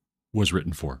Amendment was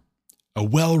written for. A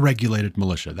well-regulated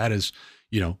militia. That is,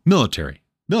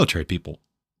 military people.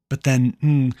 But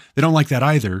then they don't like that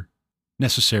either,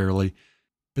 necessarily.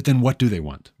 But then what do they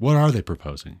want? What are they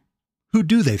proposing? Who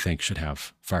do they think should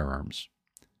have firearms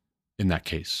in that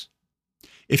case?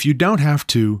 If you don't have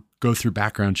to go through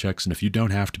background checks, and if you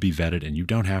don't have to be vetted, and you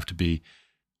don't have to be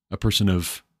a person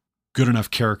of good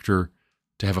enough character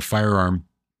to have a firearm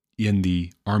in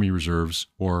the Army Reserves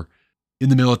or in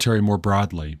the military more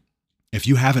broadly, if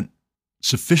you haven't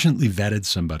sufficiently vetted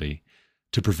somebody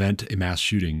to prevent a mass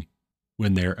shooting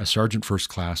when they're a sergeant first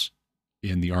class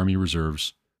in the Army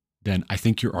Reserves, then I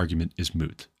think your argument is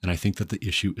moot. And I think that the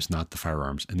issue is not the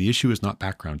firearms, and the issue is not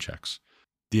background checks.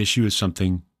 The issue is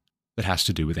something that has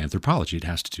to do with anthropology. It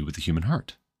has to do with the human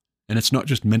heart. And it's not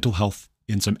just mental health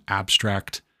in some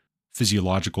abstract,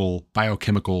 physiological,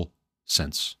 biochemical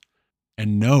sense.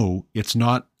 And no, it's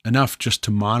not enough just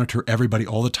to monitor everybody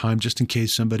all the time just in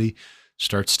case somebody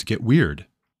starts to get weird.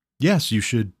 Yes, you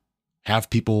should have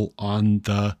people on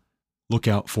the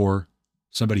lookout for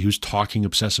somebody who's talking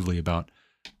obsessively about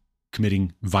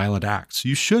committing violent acts.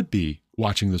 You should be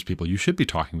watching those people. You should be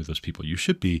talking with those people. You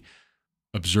should be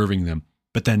observing them.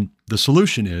 But then the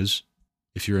solution is,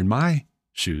 if you're in my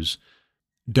shoes,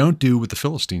 don't do what the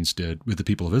Philistines did with the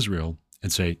people of Israel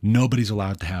and say nobody's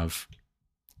allowed to have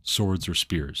swords or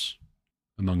spears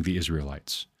among the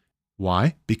Israelites.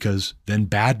 Why? Because then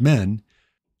bad men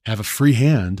have a free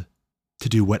hand to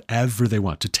do whatever they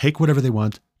want, to take whatever they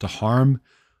want, to harm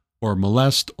or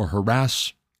molest or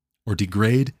harass or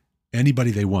degrade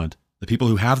anybody they want. The people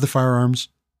who have the firearms,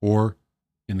 or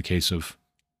in the case of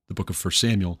the book of 1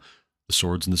 Samuel, the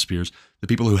swords and the spears, the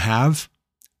people who have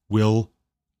will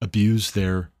abuse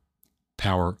their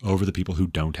power over the people who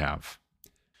don't have.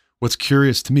 What's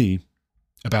curious to me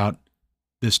about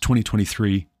this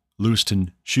 2023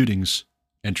 Lewiston shootings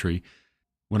entry,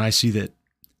 when I see that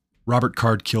Robert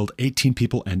Card killed 18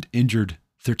 people and injured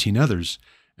 13 others,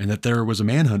 and that there was a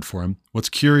manhunt for him, what's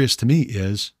curious to me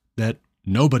is that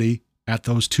nobody at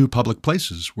those two public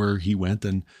places where he went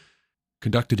and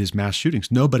conducted his mass shootings,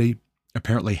 nobody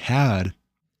apparently had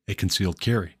a concealed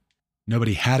carry.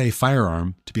 Nobody had a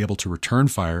firearm to be able to return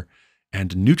fire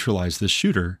and neutralize this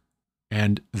shooter,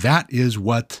 and that is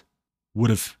what would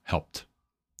have helped.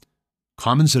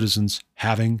 Common citizens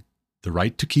having the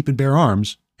right to keep and bear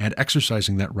arms and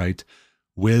exercising that right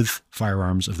with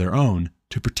firearms of their own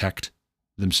to protect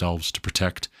themselves, to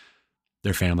protect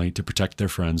their family, to protect their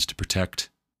friends, to protect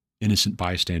innocent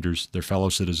bystanders, their fellow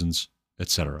citizens,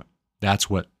 etc. That's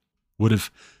what would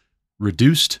have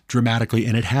reduced dramatically,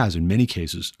 and it has in many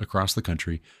cases across the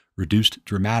country, reduced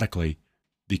dramatically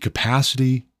the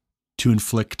capacity to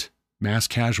inflict mass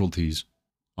casualties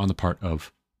on the part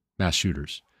of mass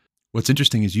shooters. What's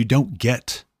interesting is you don't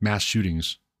get mass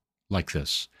shootings like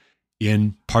this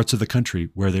in parts of the country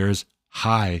where there is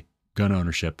high gun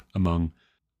ownership among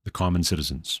the common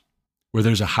citizens, where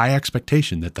there's a high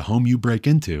expectation that the home you break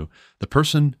into, the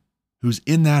person who's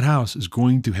in that house is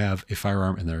going to have a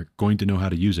firearm and they're going to know how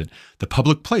to use it. The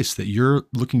public place that you're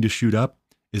looking to shoot up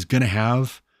is going to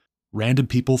have random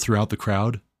people throughout the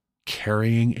crowd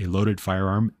carrying a loaded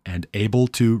firearm and able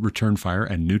to return fire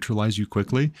and neutralize you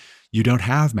quickly. You don't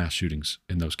have mass shootings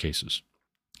in those cases,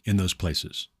 in those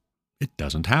places. It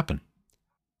doesn't happen.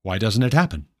 Why doesn't it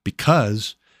happen?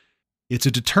 Because it's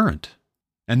a deterrent.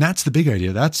 And that's the big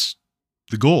idea. That's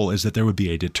the goal, is that there would be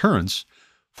a deterrence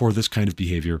for this kind of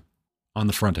behavior on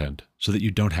the front end so that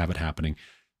you don't have it happening,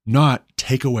 not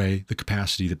take away the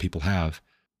capacity that people have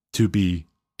to be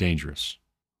dangerous.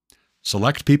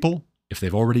 Select people, if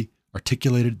they've already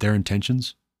articulated their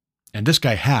intentions, and this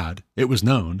guy had, it was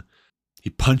known, he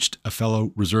punched a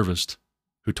fellow reservist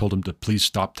who told him to please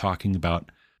stop talking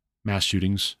about mass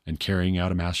shootings and carrying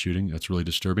out a mass shooting. That's really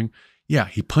disturbing. Yeah,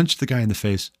 he punched the guy in the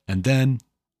face, and then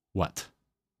what?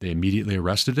 They immediately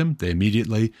arrested him. They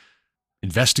immediately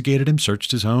investigated him,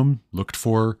 searched his home, looked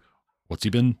for what's he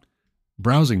been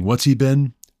browsing, what's he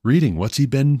been reading, what's he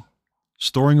been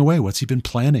storing away, what's he been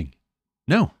planning.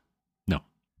 No.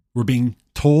 We're being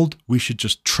told we should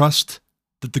just trust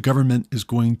that the government is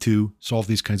going to solve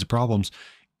these kinds of problems.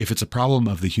 If it's a problem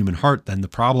of the human heart, then the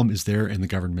problem is there in the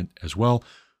government as well.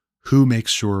 Who makes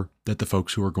sure that the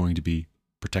folks who are going to be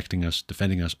protecting us,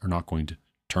 defending us, are not going to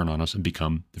turn on us and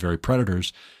become the very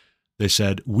predators they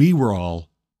said we were all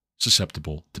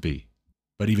susceptible to be?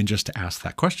 But even just to ask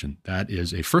that question, that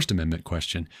is a First Amendment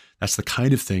question. That's the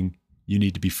kind of thing you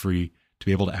need to be free to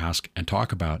be able to ask and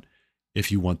talk about if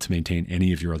you want to maintain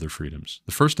any of your other freedoms.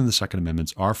 The First and the Second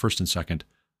Amendments are first and second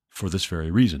for this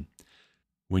very reason.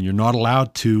 When you're not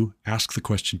allowed to ask the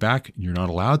question back, and you're not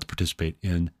allowed to participate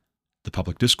in the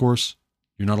public discourse,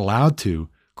 you're not allowed to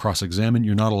cross-examine,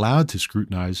 you're not allowed to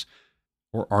scrutinize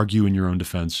or argue in your own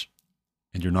defense,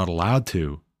 and you're not allowed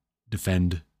to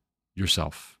defend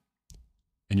yourself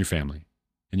and your family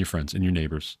and your friends and your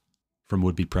neighbors from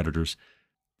would-be predators,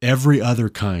 every other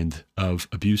kind of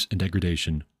abuse and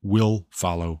degradation will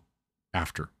follow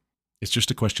after. It's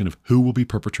just a question of who will be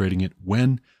perpetrating it,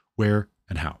 when, where,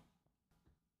 and how.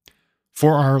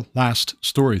 For our last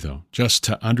story, though, just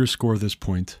to underscore this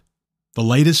point, the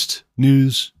latest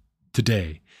news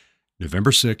today,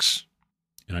 November 6th,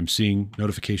 and I'm seeing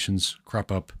notifications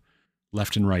crop up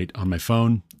left and right on my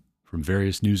phone from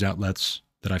various news outlets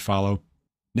that I follow.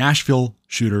 Nashville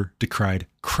shooter decried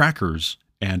crackers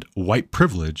and white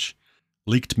privilege,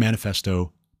 leaked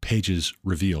manifesto pages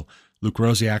reveal. Luke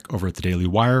Rosiak over at the Daily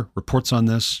Wire reports on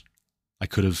this. I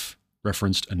could have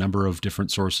referenced a number of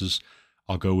different sources.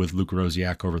 I'll go with Luke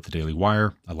Rosiak over at the Daily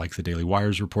Wire. I like the Daily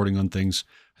Wire's reporting on things.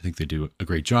 I think they do a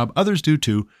great job. Others do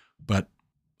too, but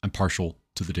I'm partial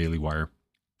to the Daily Wire,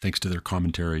 thanks to their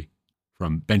commentary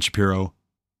from Ben Shapiro,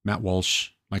 Matt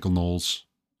Walsh, Michael Knowles,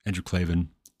 Andrew Klavan,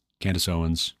 Candace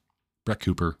Owens, Brett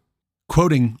Cooper.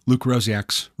 Quoting Luke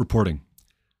Rosiak's reporting,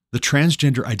 the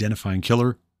transgender identifying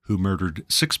killer who murdered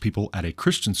 6 people at a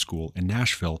Christian school in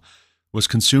Nashville was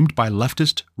consumed by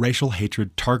leftist racial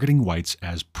hatred targeting whites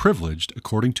as privileged,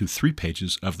 according to 3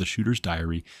 pages of the shooter's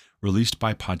diary released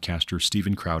by podcaster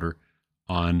Steven Crowder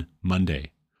on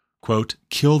Monday. Quote,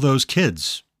 kill those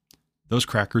kids. Those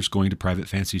crackers going to private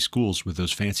fancy schools with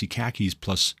those fancy khakis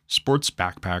plus sports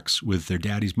backpacks with their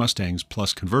daddy's Mustangs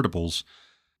plus convertibles,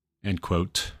 end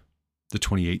quote. The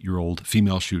 28-year-old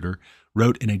female shooter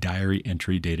wrote in a diary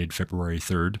entry dated February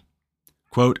 3rd,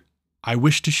 quote, I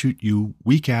wish to shoot you,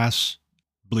 weak-ass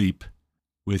bleep,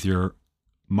 with your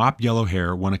mop yellow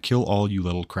hair, want to kill all you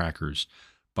little crackers.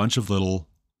 Bunch of little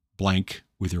blank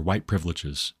with your white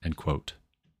privileges, end quote,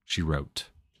 she wrote.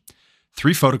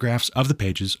 3 photographs of the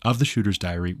pages of the shooter's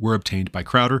diary were obtained by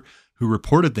Crowder, who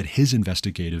reported that his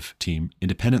investigative team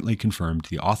independently confirmed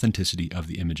the authenticity of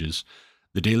the images.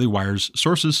 The Daily Wire's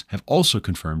sources have also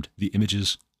confirmed the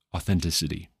images'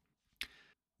 authenticity.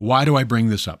 Why do I bring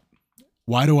this up?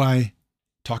 Why do I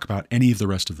talk about any of the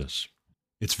rest of this?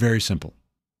 It's very simple.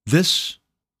 This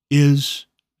is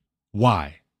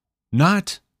why.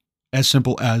 Not as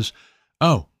simple as,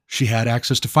 oh, she had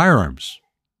access to firearms.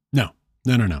 No.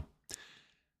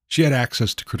 She had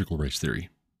access to critical race theory.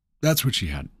 That's what she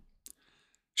had.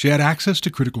 She had access to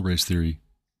critical race theory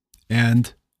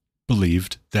and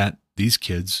believed that these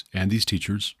kids and these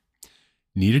teachers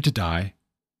needed to die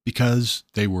because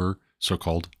they were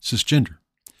so-called cisgender,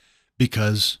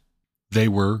 because they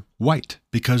were white,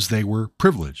 because they were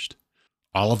privileged.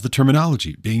 All of the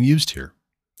terminology being used here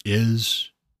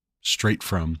is straight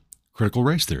from critical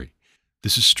race theory.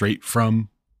 This is straight from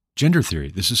gender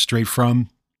theory. This is straight from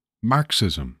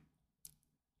Marxism.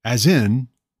 As in,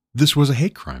 this was a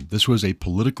hate crime. This was a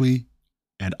politically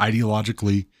and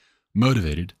ideologically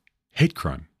motivated hate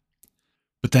crime.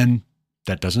 But then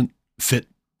that doesn't fit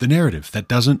the narrative. That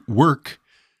doesn't work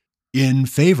in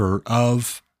favor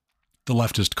of the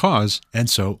leftist cause. And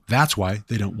so that's why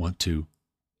they don't want to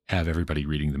have everybody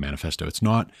reading the manifesto. It's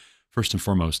not, first and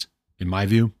foremost, in my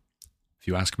view, if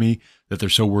you ask me, that they're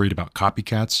so worried about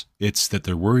copycats. It's that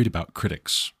they're worried about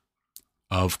critics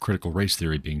of critical race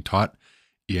theory being taught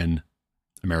in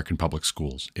American public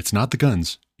schools. It's not the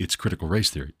guns, it's critical race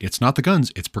theory. It's not the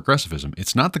guns, it's progressivism.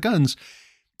 It's not the guns,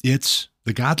 it's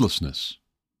the godlessness.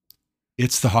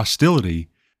 It's the hostility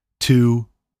to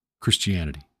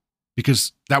Christianity.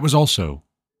 Because that was also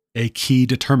a key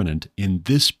determinant in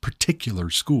this particular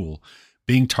school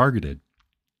being targeted.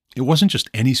 It wasn't just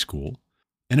any school,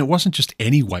 and it wasn't just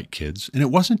any white kids, and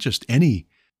it wasn't just any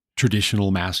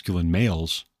traditional masculine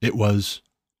males. It was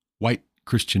white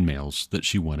Christian males that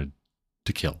she wanted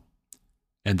to kill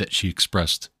and that she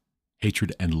expressed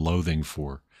hatred and loathing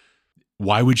for.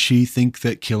 Why would she think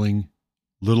that killing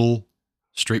little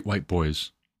straight white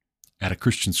boys at a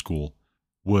Christian school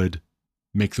would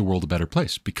make the world a better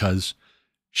place? Because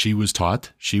she was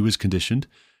taught, she was conditioned,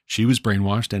 she was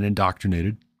brainwashed and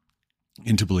indoctrinated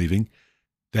into believing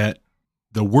that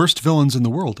the worst villains in the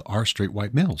world are straight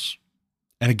white males.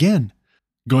 And again,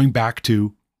 going back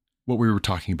to what we were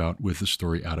talking about with the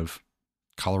story out of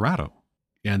Colorado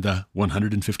and the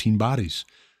 115 bodies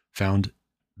found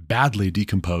badly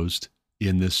decomposed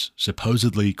in this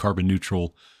supposedly carbon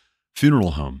neutral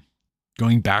funeral home.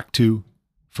 Going back to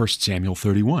 1 Samuel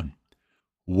 31.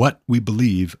 What we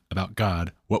believe about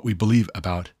God, what we believe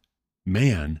about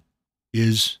man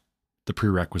is the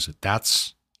prerequisite.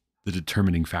 That's the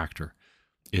determining factor.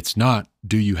 It's not,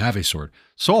 do you have a sword?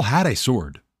 Saul had a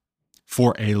sword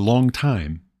for a long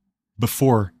time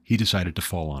before he decided to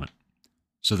fall on it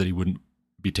so that he wouldn't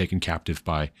be taken captive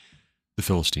by the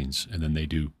Philistines, and then they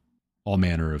do all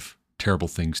manner of terrible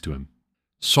things to him.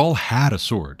 Saul had a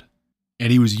sword,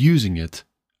 and he was using it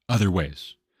other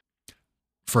ways.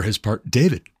 For his part,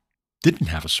 David didn't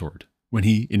have a sword. When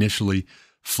he initially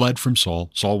fled from Saul,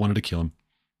 Saul wanted to kill him.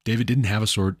 David didn't have a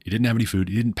sword. He didn't have any food.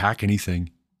 He didn't pack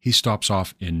anything. He stops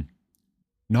off in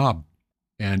Nob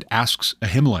and asks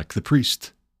Ahimelech, the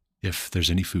priest, if there's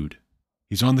any food.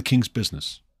 He's on the king's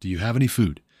business. Do you have any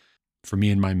food for me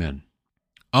and my men?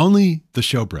 Only the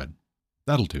showbread.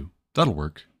 That'll do. That'll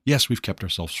work. Yes, we've kept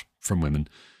ourselves from women.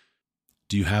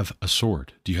 Do you have a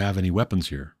sword? Do you have any weapons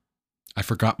here? I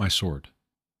forgot my sword.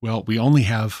 Well, we only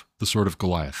have the sword of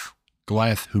Goliath,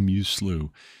 Goliath whom you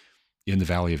slew in the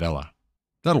valley of Elah.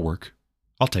 That'll work.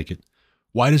 I'll take it.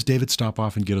 Why does David stop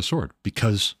off and get a sword?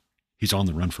 Because he's on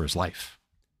the run for his life.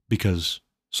 Because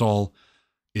Saul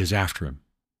is after him.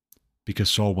 Because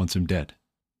Saul wants him dead.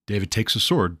 David takes a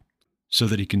sword so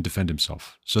that he can defend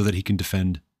himself, so that he can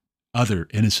defend other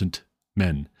innocent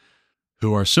men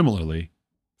who are similarly,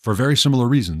 for very similar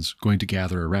reasons, going to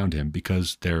gather around him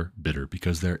because they're bitter,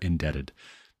 because they're indebted,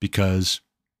 because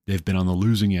they've been on the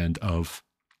losing end of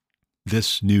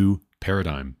this new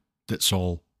paradigm that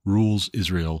Saul rules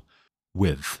Israel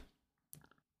with.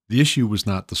 The issue was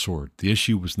not the sword. The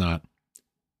issue was not,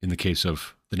 in the case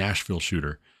of the Nashville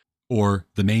shooter or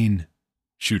the Maine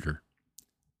shooter,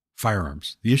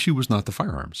 firearms. The issue was not the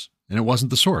firearms, and it wasn't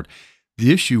the sword.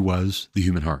 The issue was the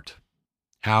human heart.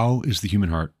 How is the human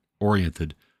heart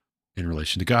oriented in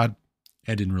relation to God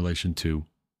and in relation to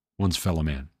one's fellow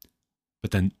man? But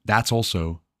then that's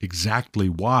also exactly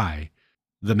why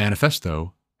the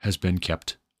manifesto has been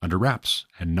kept under wraps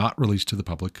and not released to the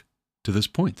public to this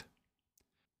point.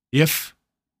 If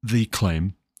the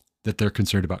claim that they're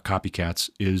concerned about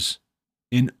copycats is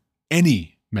in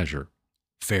any measure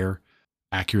fair,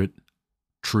 accurate,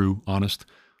 true, honest,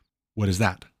 what is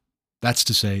that? That's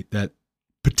to say that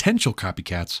potential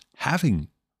copycats having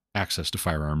access to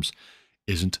firearms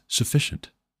isn't sufficient.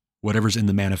 Whatever's in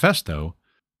the manifesto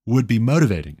would be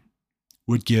motivating,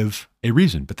 would give a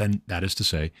reason. But then that is to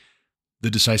say,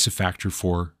 the decisive factor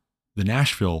for the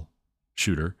Nashville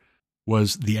shooter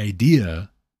was the idea,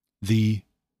 the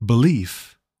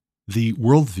belief, the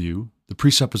worldview, the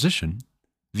presupposition,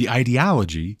 the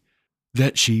ideology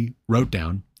that she wrote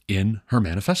down in her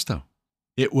manifesto.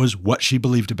 It was what she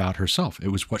believed about herself. It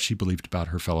was what she believed about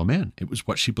her fellow man. It was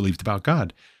what she believed about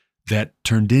God that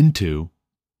turned into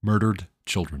murdered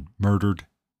children, murdered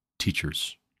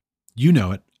teachers. You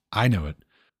know it. I know it.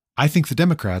 I think the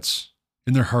Democrats,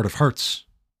 in their heart of hearts,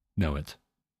 know it.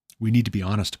 We need to be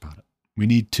honest about it. We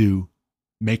need to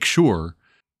make sure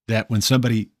that when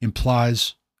somebody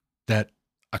implies that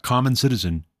a common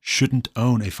citizen shouldn't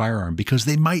own a firearm because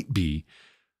they might be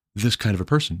this kind of a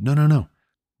person. No.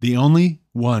 The only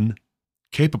one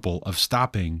capable of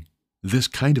stopping this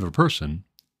kind of a person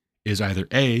is either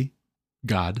A,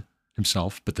 God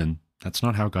himself, but then that's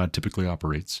not how God typically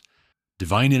operates.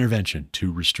 Divine intervention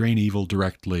to restrain evil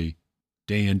directly,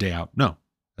 day in, day out. No,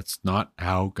 that's not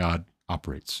how God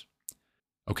operates.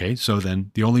 Okay, so then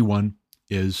the only one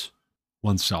is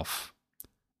oneself.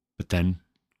 But then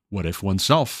what if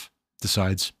oneself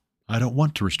decides, I don't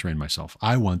want to restrain myself.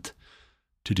 I want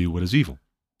to do what is evil.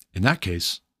 In that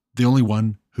case, the only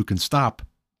one who can stop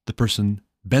the person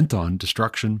bent on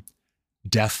destruction,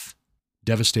 death,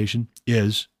 devastation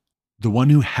is the one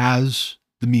who has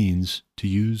the means to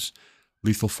use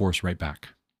lethal force right back.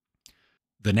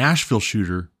 The Nashville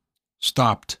shooter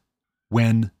stopped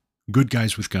when good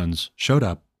guys with guns showed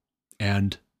up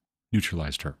and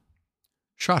neutralized her,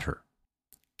 shot her,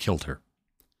 killed her.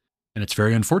 And it's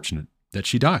very unfortunate that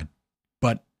she died,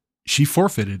 but she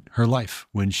forfeited her life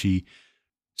when she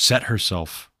set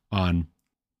herself on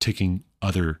taking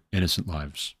other innocent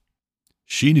lives.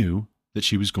 She knew that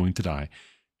she was going to die.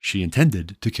 She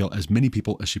intended to kill as many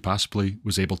people as she possibly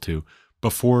was able to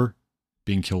before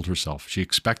being killed herself. She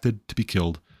expected to be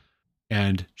killed,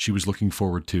 and she was looking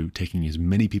forward to taking as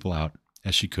many people out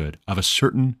as she could of a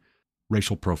certain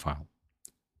racial profile,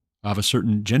 of a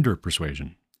certain gender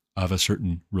persuasion, of a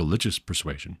certain religious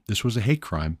persuasion. This was a hate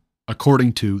crime,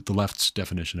 according to the left's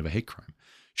definition of a hate crime.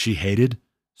 She hated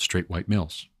straight white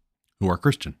males who are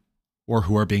Christian or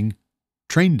who are being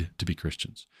trained to be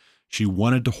Christians. She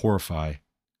wanted to horrify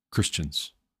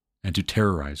Christians and to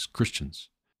terrorize Christians.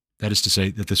 That is to say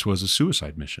that this was a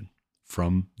suicide mission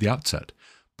from the outset,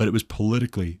 but it was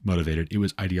politically motivated. It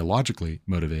was ideologically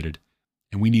motivated.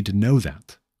 And we need to know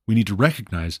that. We need to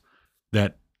recognize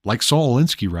that, like Saul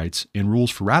Alinsky writes in Rules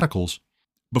for Radicals,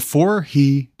 before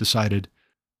he decided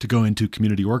to go into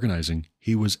community organizing,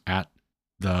 he was at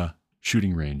the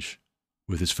shooting range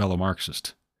with his fellow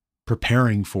Marxist,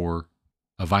 preparing for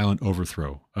a violent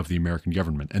overthrow of the American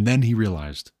government. And then he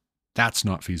realized that's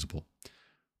not feasible.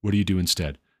 What do you do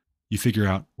instead? You figure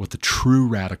out what the true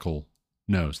radical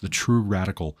knows. The true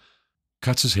radical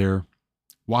cuts his hair,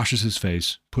 washes his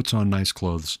face, puts on nice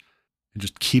clothes, and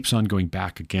just keeps on going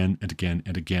back again and again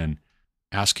and again,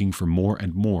 asking for more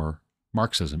and more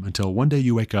Marxism until one day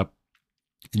you wake up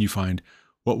and you find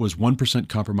what was 1%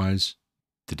 compromise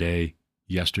today,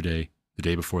 yesterday, the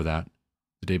day before that,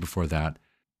 the day before that,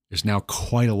 is now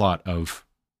quite a lot of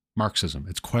Marxism.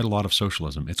 It's quite a lot of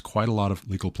socialism. It's quite a lot of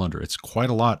legal plunder. It's quite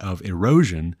a lot of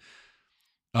erosion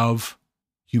of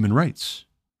human rights.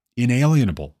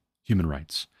 inalienable human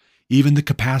rights, even the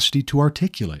capacity to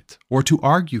articulate or to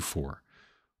argue for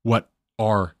what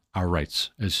are our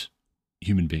rights as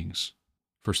human beings,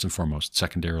 first and foremost,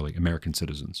 secondarily, American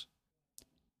citizens.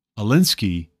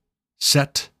 Alinsky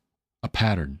set a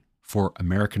pattern for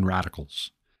American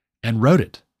radicals and wrote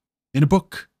it in a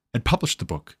book and published the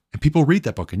book. And people read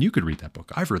that book, and you could read that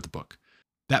book. I've read the book.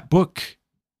 That book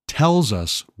tells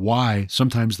us why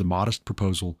sometimes the modest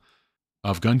proposal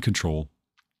of gun control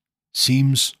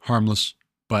seems harmless,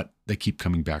 but they keep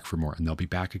coming back for more. And they'll be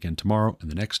back again tomorrow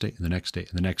and the next day and the next day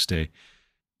and the next day,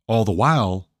 all the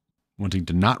while wanting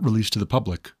to not release to the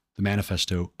public the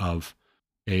manifesto of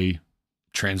a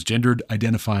transgendered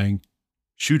identifying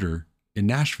shooter in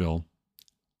Nashville,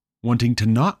 wanting to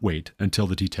not wait until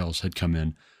the details had come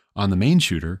in on the main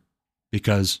shooter,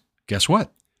 because guess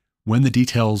what? When the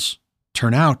details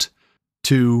turn out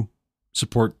to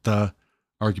support the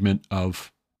argument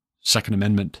of Second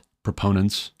Amendment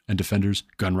proponents and defenders,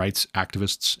 gun rights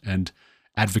activists and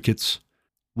advocates,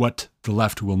 what the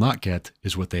left will not get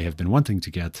is what they have been wanting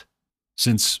to get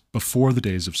since before the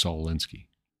days of Saul Alinsky.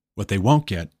 What they won't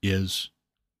get is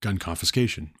gun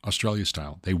confiscation, Australia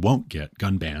style. They won't get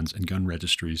gun bans and gun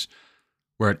registries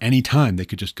where at any time they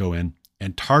could just go in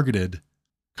and targeted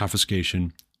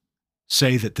confiscation,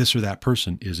 say that this or that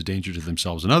person is a danger to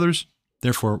themselves and others,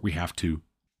 therefore we have to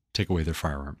take away their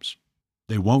firearms.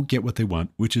 They won't get what they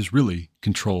want, which is really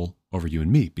control over you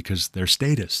and me, because they're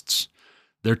statists.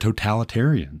 They're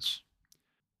totalitarians.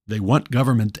 They want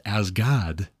government as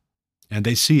God, and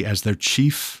they see as their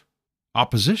chief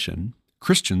opposition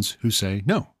Christians who say,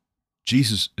 no,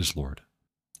 Jesus is Lord.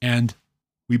 And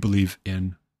we believe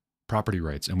in property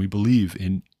rights, and we believe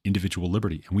in individual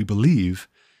liberty, and we believe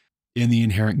in the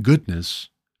inherent goodness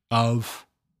of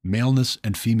maleness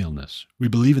and femaleness. We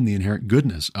believe in the inherent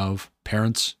goodness of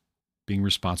parents being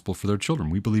responsible for their children.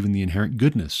 We believe in the inherent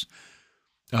goodness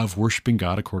of worshiping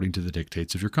God according to the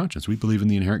dictates of your conscience. We believe in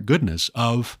the inherent goodness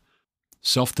of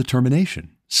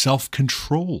self-determination,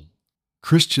 self-control.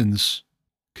 Christians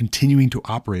continuing to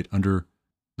operate under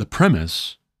the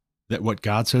premise that what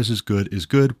God says is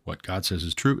good, what God says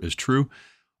is true,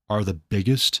 are the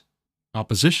biggest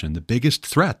opposition, the biggest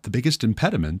threat, the biggest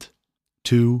impediment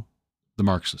to the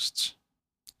Marxists.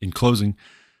 In closing,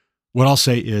 what I'll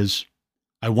say is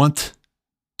I want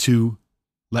to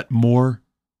let more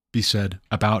be said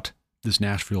about this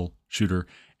Nashville shooter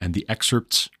and the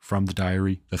excerpts from the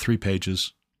diary, the 3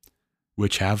 pages,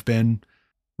 which have been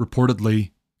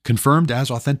reportedly confirmed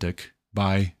as authentic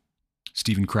by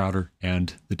Stephen Crowder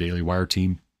and the Daily Wire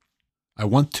team. I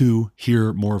want to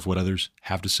hear more of what others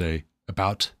have to say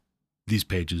about these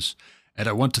pages, and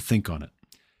I want to think on it.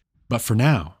 But for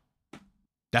now,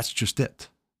 that's just it.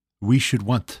 We should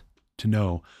want to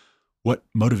know what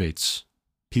motivates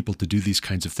people to do these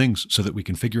kinds of things so that we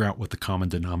can figure out what the common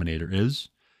denominator is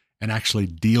and actually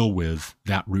deal with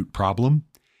that root problem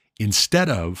instead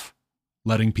of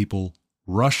letting people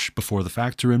rush before the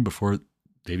facts are in, before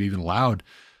they've even allowed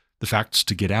the facts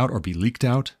to get out or be leaked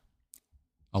out,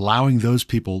 allowing those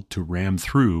people to ram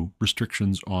through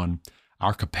restrictions on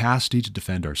our capacity to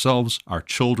defend ourselves, our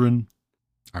children,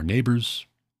 our neighbors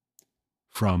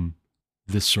from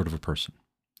this sort of a person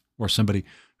or somebody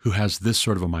who has this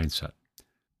sort of a mindset.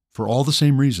 For all the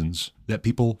same reasons that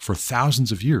people for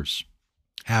thousands of years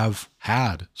have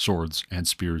had swords and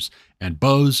spears and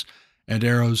bows and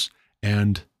arrows,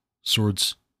 and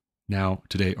swords now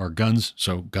today are guns.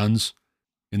 So guns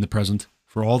in the present,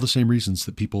 for all the same reasons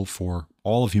that people for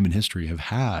all of human history have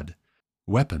had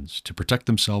weapons to protect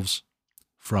themselves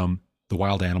from the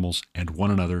wild animals and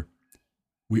one another,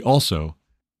 we also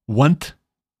want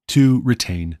to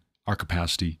retain our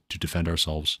capacity to defend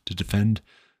ourselves, to defend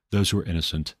those who are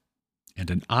innocent, and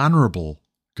an honorable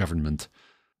government,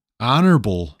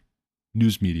 honorable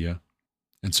news media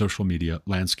and social media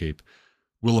landscape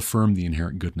will affirm the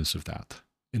inherent goodness of that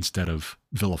instead of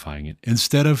vilifying it,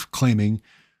 instead of claiming,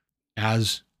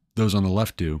 as those on the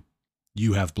left do,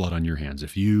 you have blood on your hands.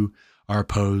 If you are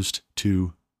opposed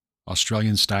to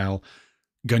Australian-style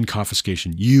gun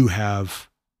confiscation, you have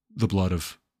the blood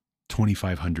of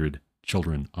 2,500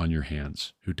 children on your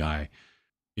hands who die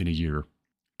in a year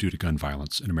due to gun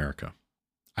violence in America.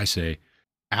 I say,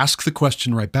 ask the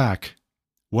question right back,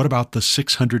 what about the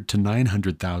 600 to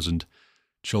 900,000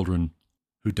 children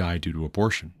who die due to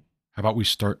abortion? How about we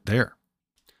start there?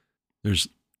 There's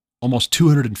almost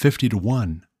 250 to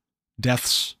 1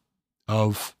 deaths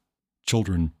of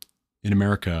children in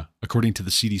America, according to the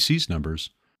CDC's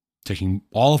numbers, taking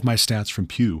all of my stats from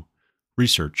Pew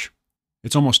Research.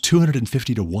 It's almost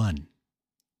 250 to 1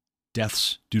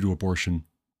 deaths due to abortion,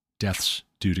 deaths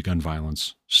due to gun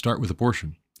violence. Start with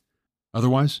abortion.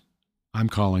 Otherwise, I'm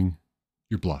calling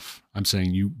your bluff. I'm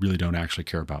saying you really don't actually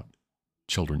care about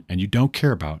children, and you don't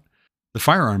care about the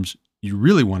firearms. You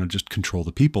really want to just control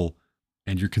the people,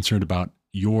 and you're concerned about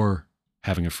your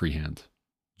having a free hand.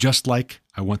 Just like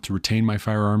I want to retain my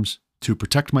firearms to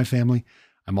protect my family,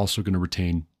 I'm also going to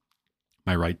retain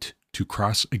my right to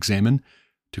cross-examine,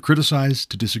 to criticize,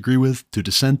 to disagree with, to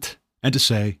dissent, and to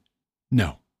say,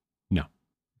 no.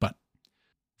 But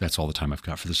that's all the time I've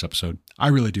got for this episode. I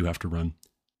really do have to run.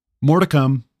 More to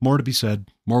come, more to be said,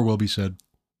 more will be said,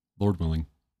 Lord willing.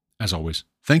 As always,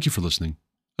 thank you for listening.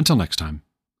 Until next time,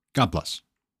 God bless.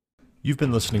 You've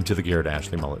been listening to The Garrett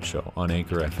Ashley Mullet Show on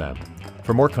Anchor FM.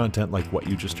 For more content like what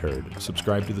you just heard,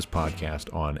 subscribe to this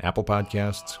podcast on Apple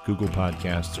Podcasts, Google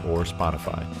Podcasts, or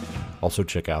Spotify. Also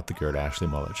check out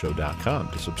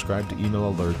thegarrettashleymulletshow.com to subscribe to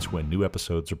email alerts when new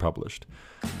episodes are published.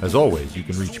 As always, you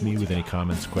can reach me with any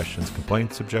comments, questions,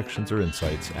 complaints, objections, or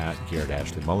insights at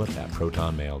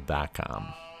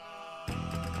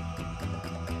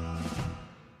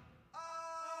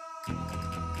garrettashleyMullet@protonmail.com.